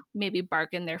kind of maybe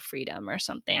bargain their freedom or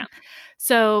something.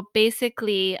 So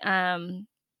basically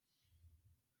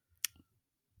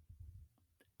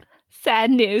sad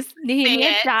news,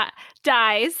 Nehemia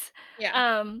dies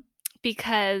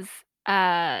because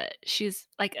she's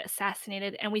like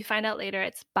assassinated, and we find out later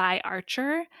it's by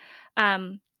Archer,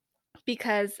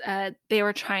 because they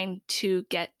were trying to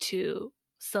get to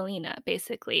Selena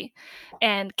basically,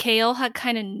 and Chaol had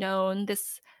kind of known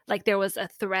this, like there was a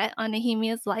threat on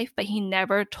Nehemia's life, but he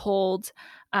never told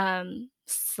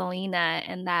Selena,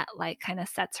 and that like kind of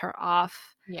sets her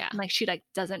off. And, like she like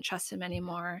doesn't trust him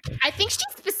anymore. I think she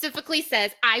specifically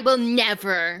says, "I will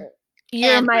never.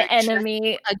 You're my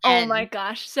enemy." Oh my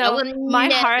gosh. So my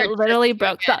heart literally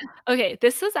broke. So, okay,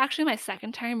 this was actually my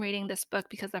second time reading this book,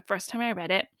 because the first time I read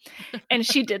it and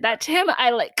she did that to him,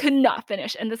 I like could not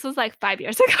finish. And this was like 5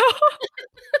 years ago.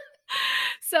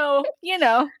 So,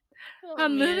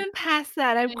 I'm moving past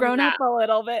that. I've grown up a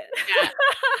little bit.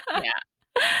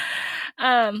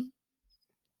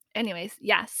 Anyways,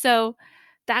 so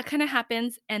that kind of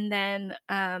happens, and then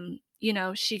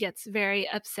she gets very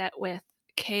upset with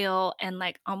Chaol and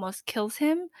like almost kills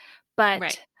him,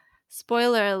 but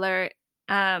spoiler alert,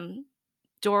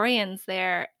 Dorian's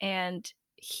there and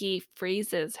he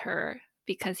freezes her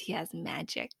because he has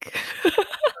magic.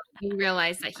 You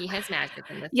realize that he has magic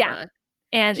in this book.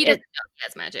 And he doesn't know he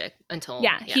has magic until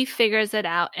he figures it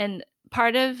out. And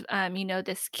part of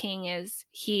this king is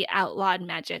he outlawed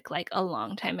magic like a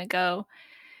long time ago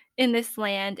in this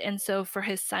land, and so for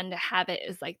his son to have it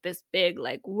is like this big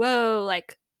like whoa,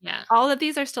 like all of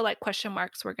these are still like question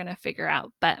marks we're gonna figure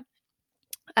out. But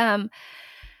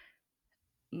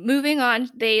moving on,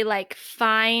 they like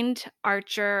find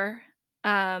Archer,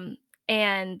 and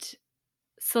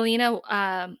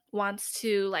Selena wants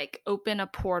to like open a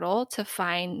portal to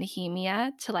find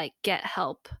Nehemia to like get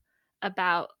help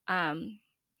about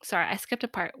sorry, I skipped a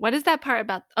part. What is that part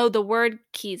about? Oh, the word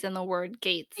keys and the word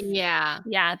gates.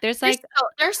 There's like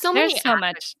there's so much to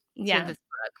this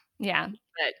book.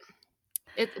 But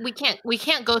we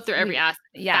can't go through every facet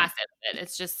of it.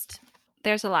 It's just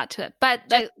there's a lot to it. But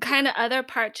the kind of other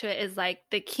part to it is like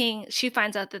the king, she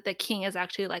finds out that the king is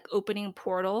actually like opening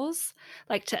portals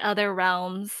like to other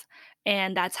realms,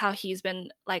 and that's how he's been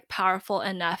like powerful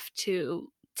enough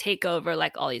to take over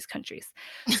like all these countries.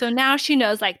 So now she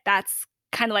knows like that's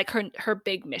kind of like her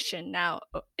big mission now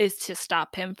is to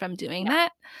stop him from doing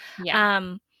that.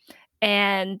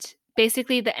 And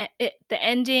basically the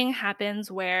ending happens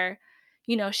where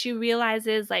she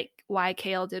realizes like why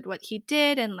Chaol did what he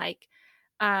did, and like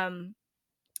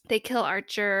they kill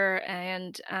Archer,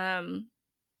 and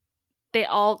they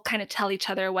all kind of tell each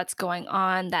other what's going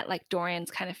on, that like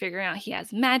Dorian's kind of figuring out he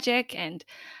has magic, and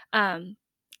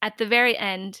at the very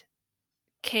end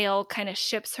Chaol kind of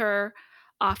ships her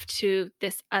off to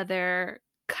this other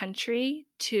country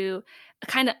to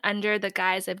kind of under the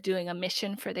guise of doing a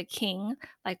mission for the king,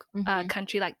 like a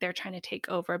country like they're trying to take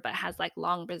over but has like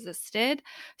long resisted.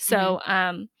 So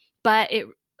but it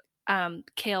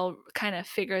Kale kind of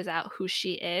figures out who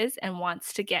she is and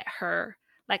wants to get her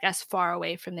like as far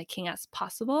away from the king as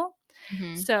possible.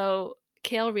 So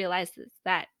Kale realizes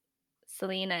that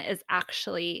Selena is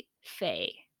actually Fae.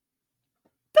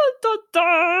 Dun, dun,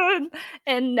 dun!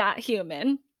 And not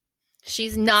human.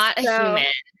 She's not a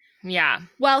human. Yeah.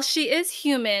 Well, she is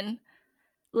human,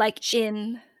 like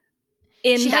in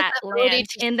that land,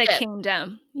 in the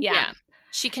kingdom. Yeah.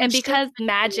 She can, and because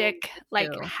magic like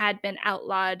had been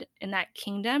outlawed in that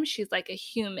kingdom, she's like a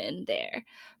human there.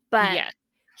 But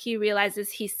he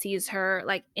realizes he sees her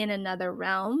like in another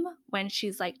realm when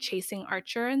she's like chasing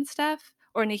Archer and stuff,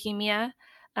 or Nehemia,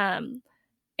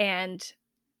 and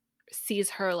sees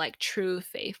her like true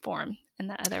Fae form in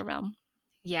the other realm.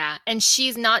 Yeah, and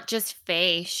she's not just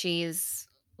Fae; she's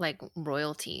like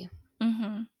royalty.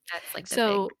 That's like the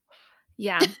so big...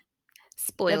 yeah.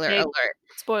 Spoiler alert!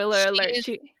 Spoiler alert!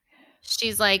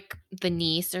 She's like the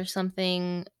niece or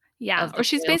something. Yeah, or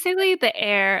she's basically the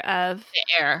heir of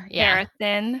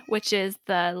Arathan, which is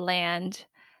the land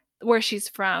where she's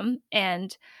from,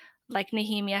 and like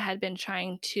Nehemia had been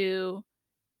trying to,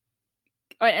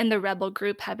 and the rebel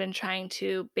group had been trying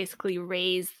to basically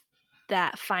raise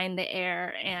that, find the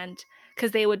heir, and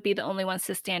because they would be the only ones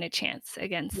to stand a chance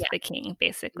against the king,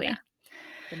 basically. Yeah.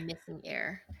 The missing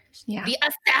heir. Yeah. The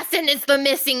assassin is the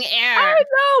missing heir. I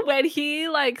know. When he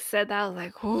like said that, I was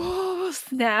like, oh,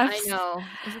 snaps. I know.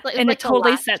 And it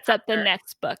totally sets up the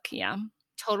next book. Yeah.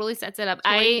 Totally sets it up.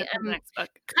 I am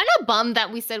kind of bummed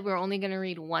that we said we're only going to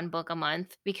read one book a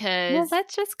month because... Well,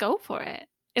 let's just go for it.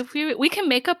 If we can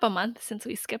make up a month since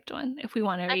we skipped one if we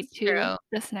want to read two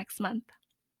this next month.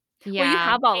 Yeah. Well, you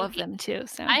have all of them too.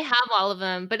 So I have all of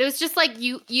them. But it was just like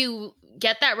you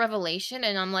get that revelation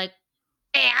and I'm like,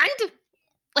 and?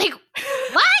 Like,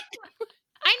 what?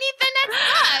 I need the next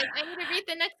book. I need to read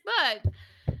the next book.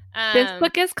 This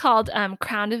book is called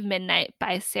Crown of Midnight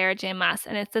by Sarah J. Maas,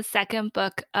 and it's the second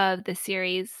book of the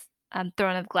series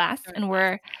Throne of Glass, and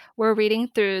we're reading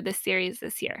through the series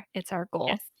this year. It's our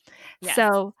goal. Yes.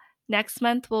 So next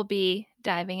month we'll be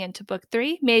diving into book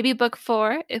 3, maybe book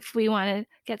 4 if we want to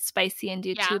get spicy and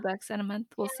do 2 books in a month.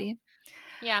 We'll see.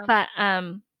 Yeah. But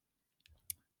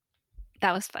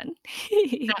that was fun.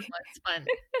 That was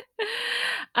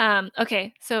fun.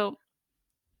 Okay, so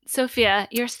Sophia,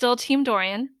 you're still Team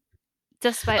Dorian,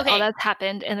 despite all that's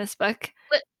happened in this book.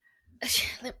 But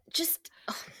just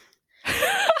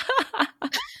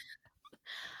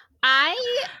I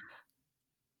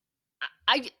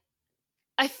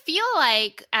feel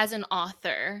like as an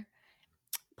author,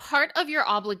 part of your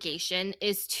obligation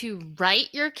is to write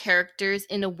your characters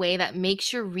in a way that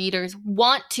makes your readers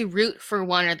want to root for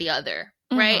one or the other,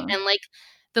 right? And like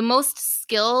the most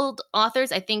skilled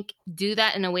authors, I think, do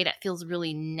that in a way that feels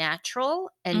really natural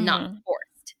and not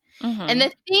forced. And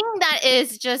the thing that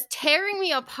is just tearing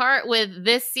me apart with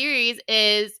this series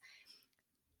is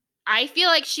I feel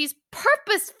like she's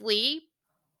purposefully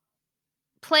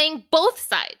playing both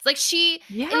sides. Like she,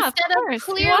 instead of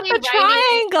clearly you want the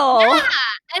triangle.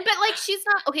 But like she's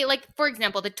not okay. Like for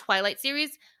example, the Twilight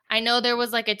series. I know there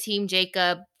was like a Team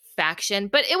Jacob faction,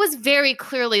 but it was very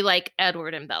clearly like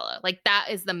Edward and Bella. Like that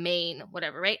is the main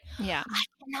whatever, right? Yeah. I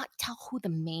cannot tell who the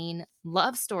main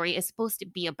love story is supposed to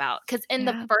be about because in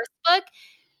the first book,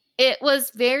 it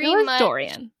was much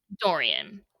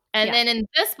Dorian. And then in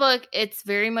this book, it's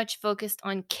very much focused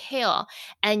on Kale.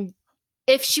 And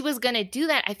if she was going to do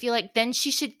that, I feel like then she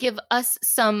should give us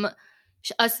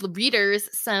readers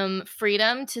some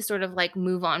freedom to sort of like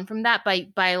move on from that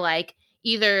by like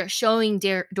either showing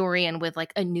Dorian with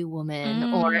like a new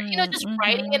woman or, you know, just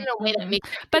writing it in a way that makes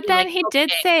it But then like, he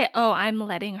did say, oh, I'm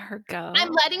letting her go.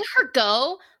 I'm letting her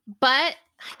go, but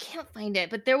I can't find it.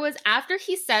 But there was, after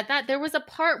he said that, there was a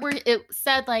part where it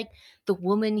said like the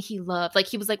woman he loved. Like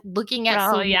he was like looking at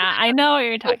I know what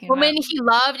you're talking about. The woman he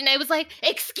loved. And I was like,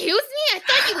 excuse me? I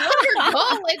thought you let her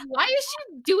go. Like, why is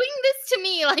she doing this to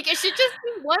me? Like, it should just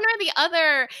be one or the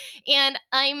other. And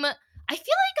I feel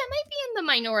like I might be in the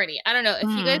minority. I don't know. If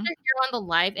you guys are here on the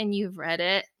live and you've read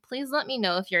it, please let me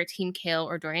know if you're a Team Kale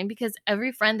or Dorian, because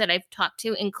every friend that I've talked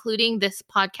to, including this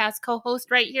podcast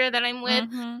co-host right here that I'm with,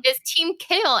 is Team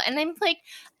Kale. And I'm like,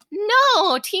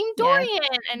 no, Team Dorian.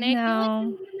 Yes. And I feel like I'm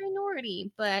in the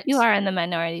minority. But you are in the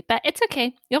minority, but it's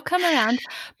okay. You'll come around.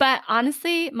 But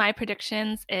honestly, my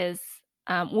predictions is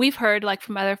We've heard like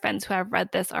from other friends who have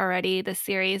read this already, the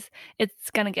series, it's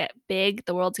going to get big.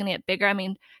 The world's going to get bigger. I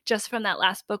mean, just from that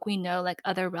last book, we know like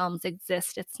other realms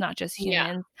exist. It's not just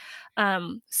humans.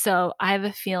 So I have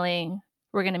a feeling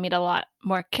we're going to meet a lot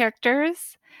more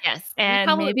characters. Yes.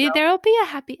 And maybe there will be a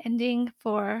happy ending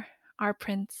for our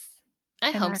prince.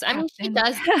 I hope so. I mean, she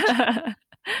does.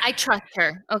 I trust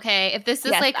her. Okay. If this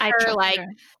is like her, like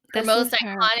the most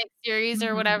iconic series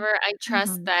or whatever, I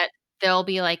trust that there'll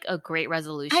be like a great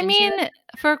resolution. I mean,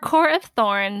 for Court of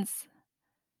Thorns.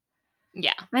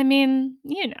 Yeah. I mean,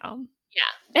 you know.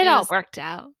 Yeah. It all worked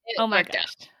out. Oh my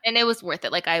gosh. And it was worth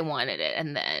it. Like I wanted it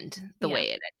in the end, the way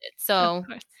it ended. So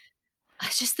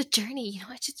it's just the journey. You know,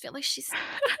 I just feel like she's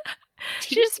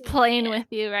playing with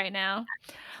you right now.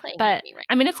 But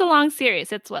I mean, it's a long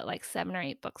series. It's what, like 7 or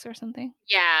 8 books or something?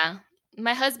 Yeah.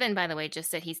 My husband, by the way, just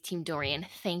said he's Team Dorian.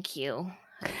 Thank you.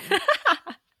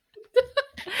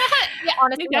 Yeah,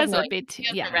 honestly, you guys would be too.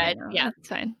 Yeah, it's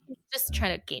fine. Just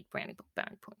trying to gain brownie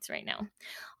points right now.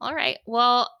 All right.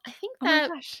 Well, I think that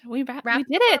we did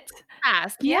it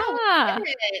fast. Yeah. We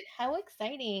did it. How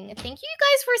exciting! Thank you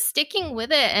guys for sticking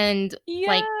with it and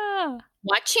like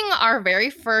watching our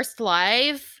very first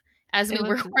live as we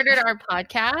recorded our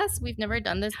podcast. We've never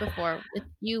done this before. If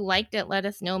you liked it, let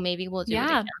us know. Maybe we'll do it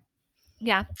again.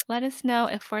 Yeah, let us know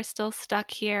if we're still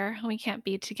stuck here. We can't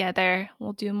be together.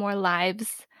 We'll do more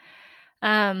lives.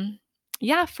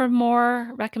 For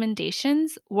more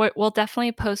recommendations, we'll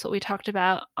definitely post what we talked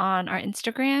about on our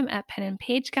Instagram at Pen and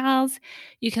Page Gals.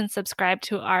 You can subscribe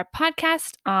to our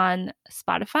podcast on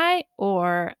Spotify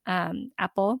or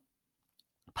Apple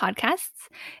Podcasts.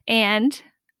 And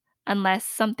unless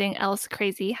something else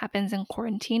crazy happens in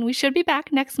quarantine, we should be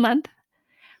back next month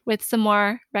with some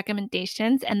more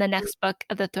recommendations and the next book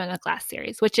of the Throne of Glass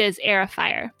series, which is Heir of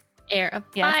Fire. Heir of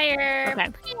Fire.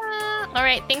 Okay. Yeah. All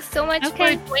right. Thanks so much for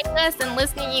joining us and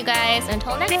listening, you guys.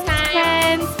 Until next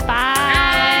time. Friends. Bye.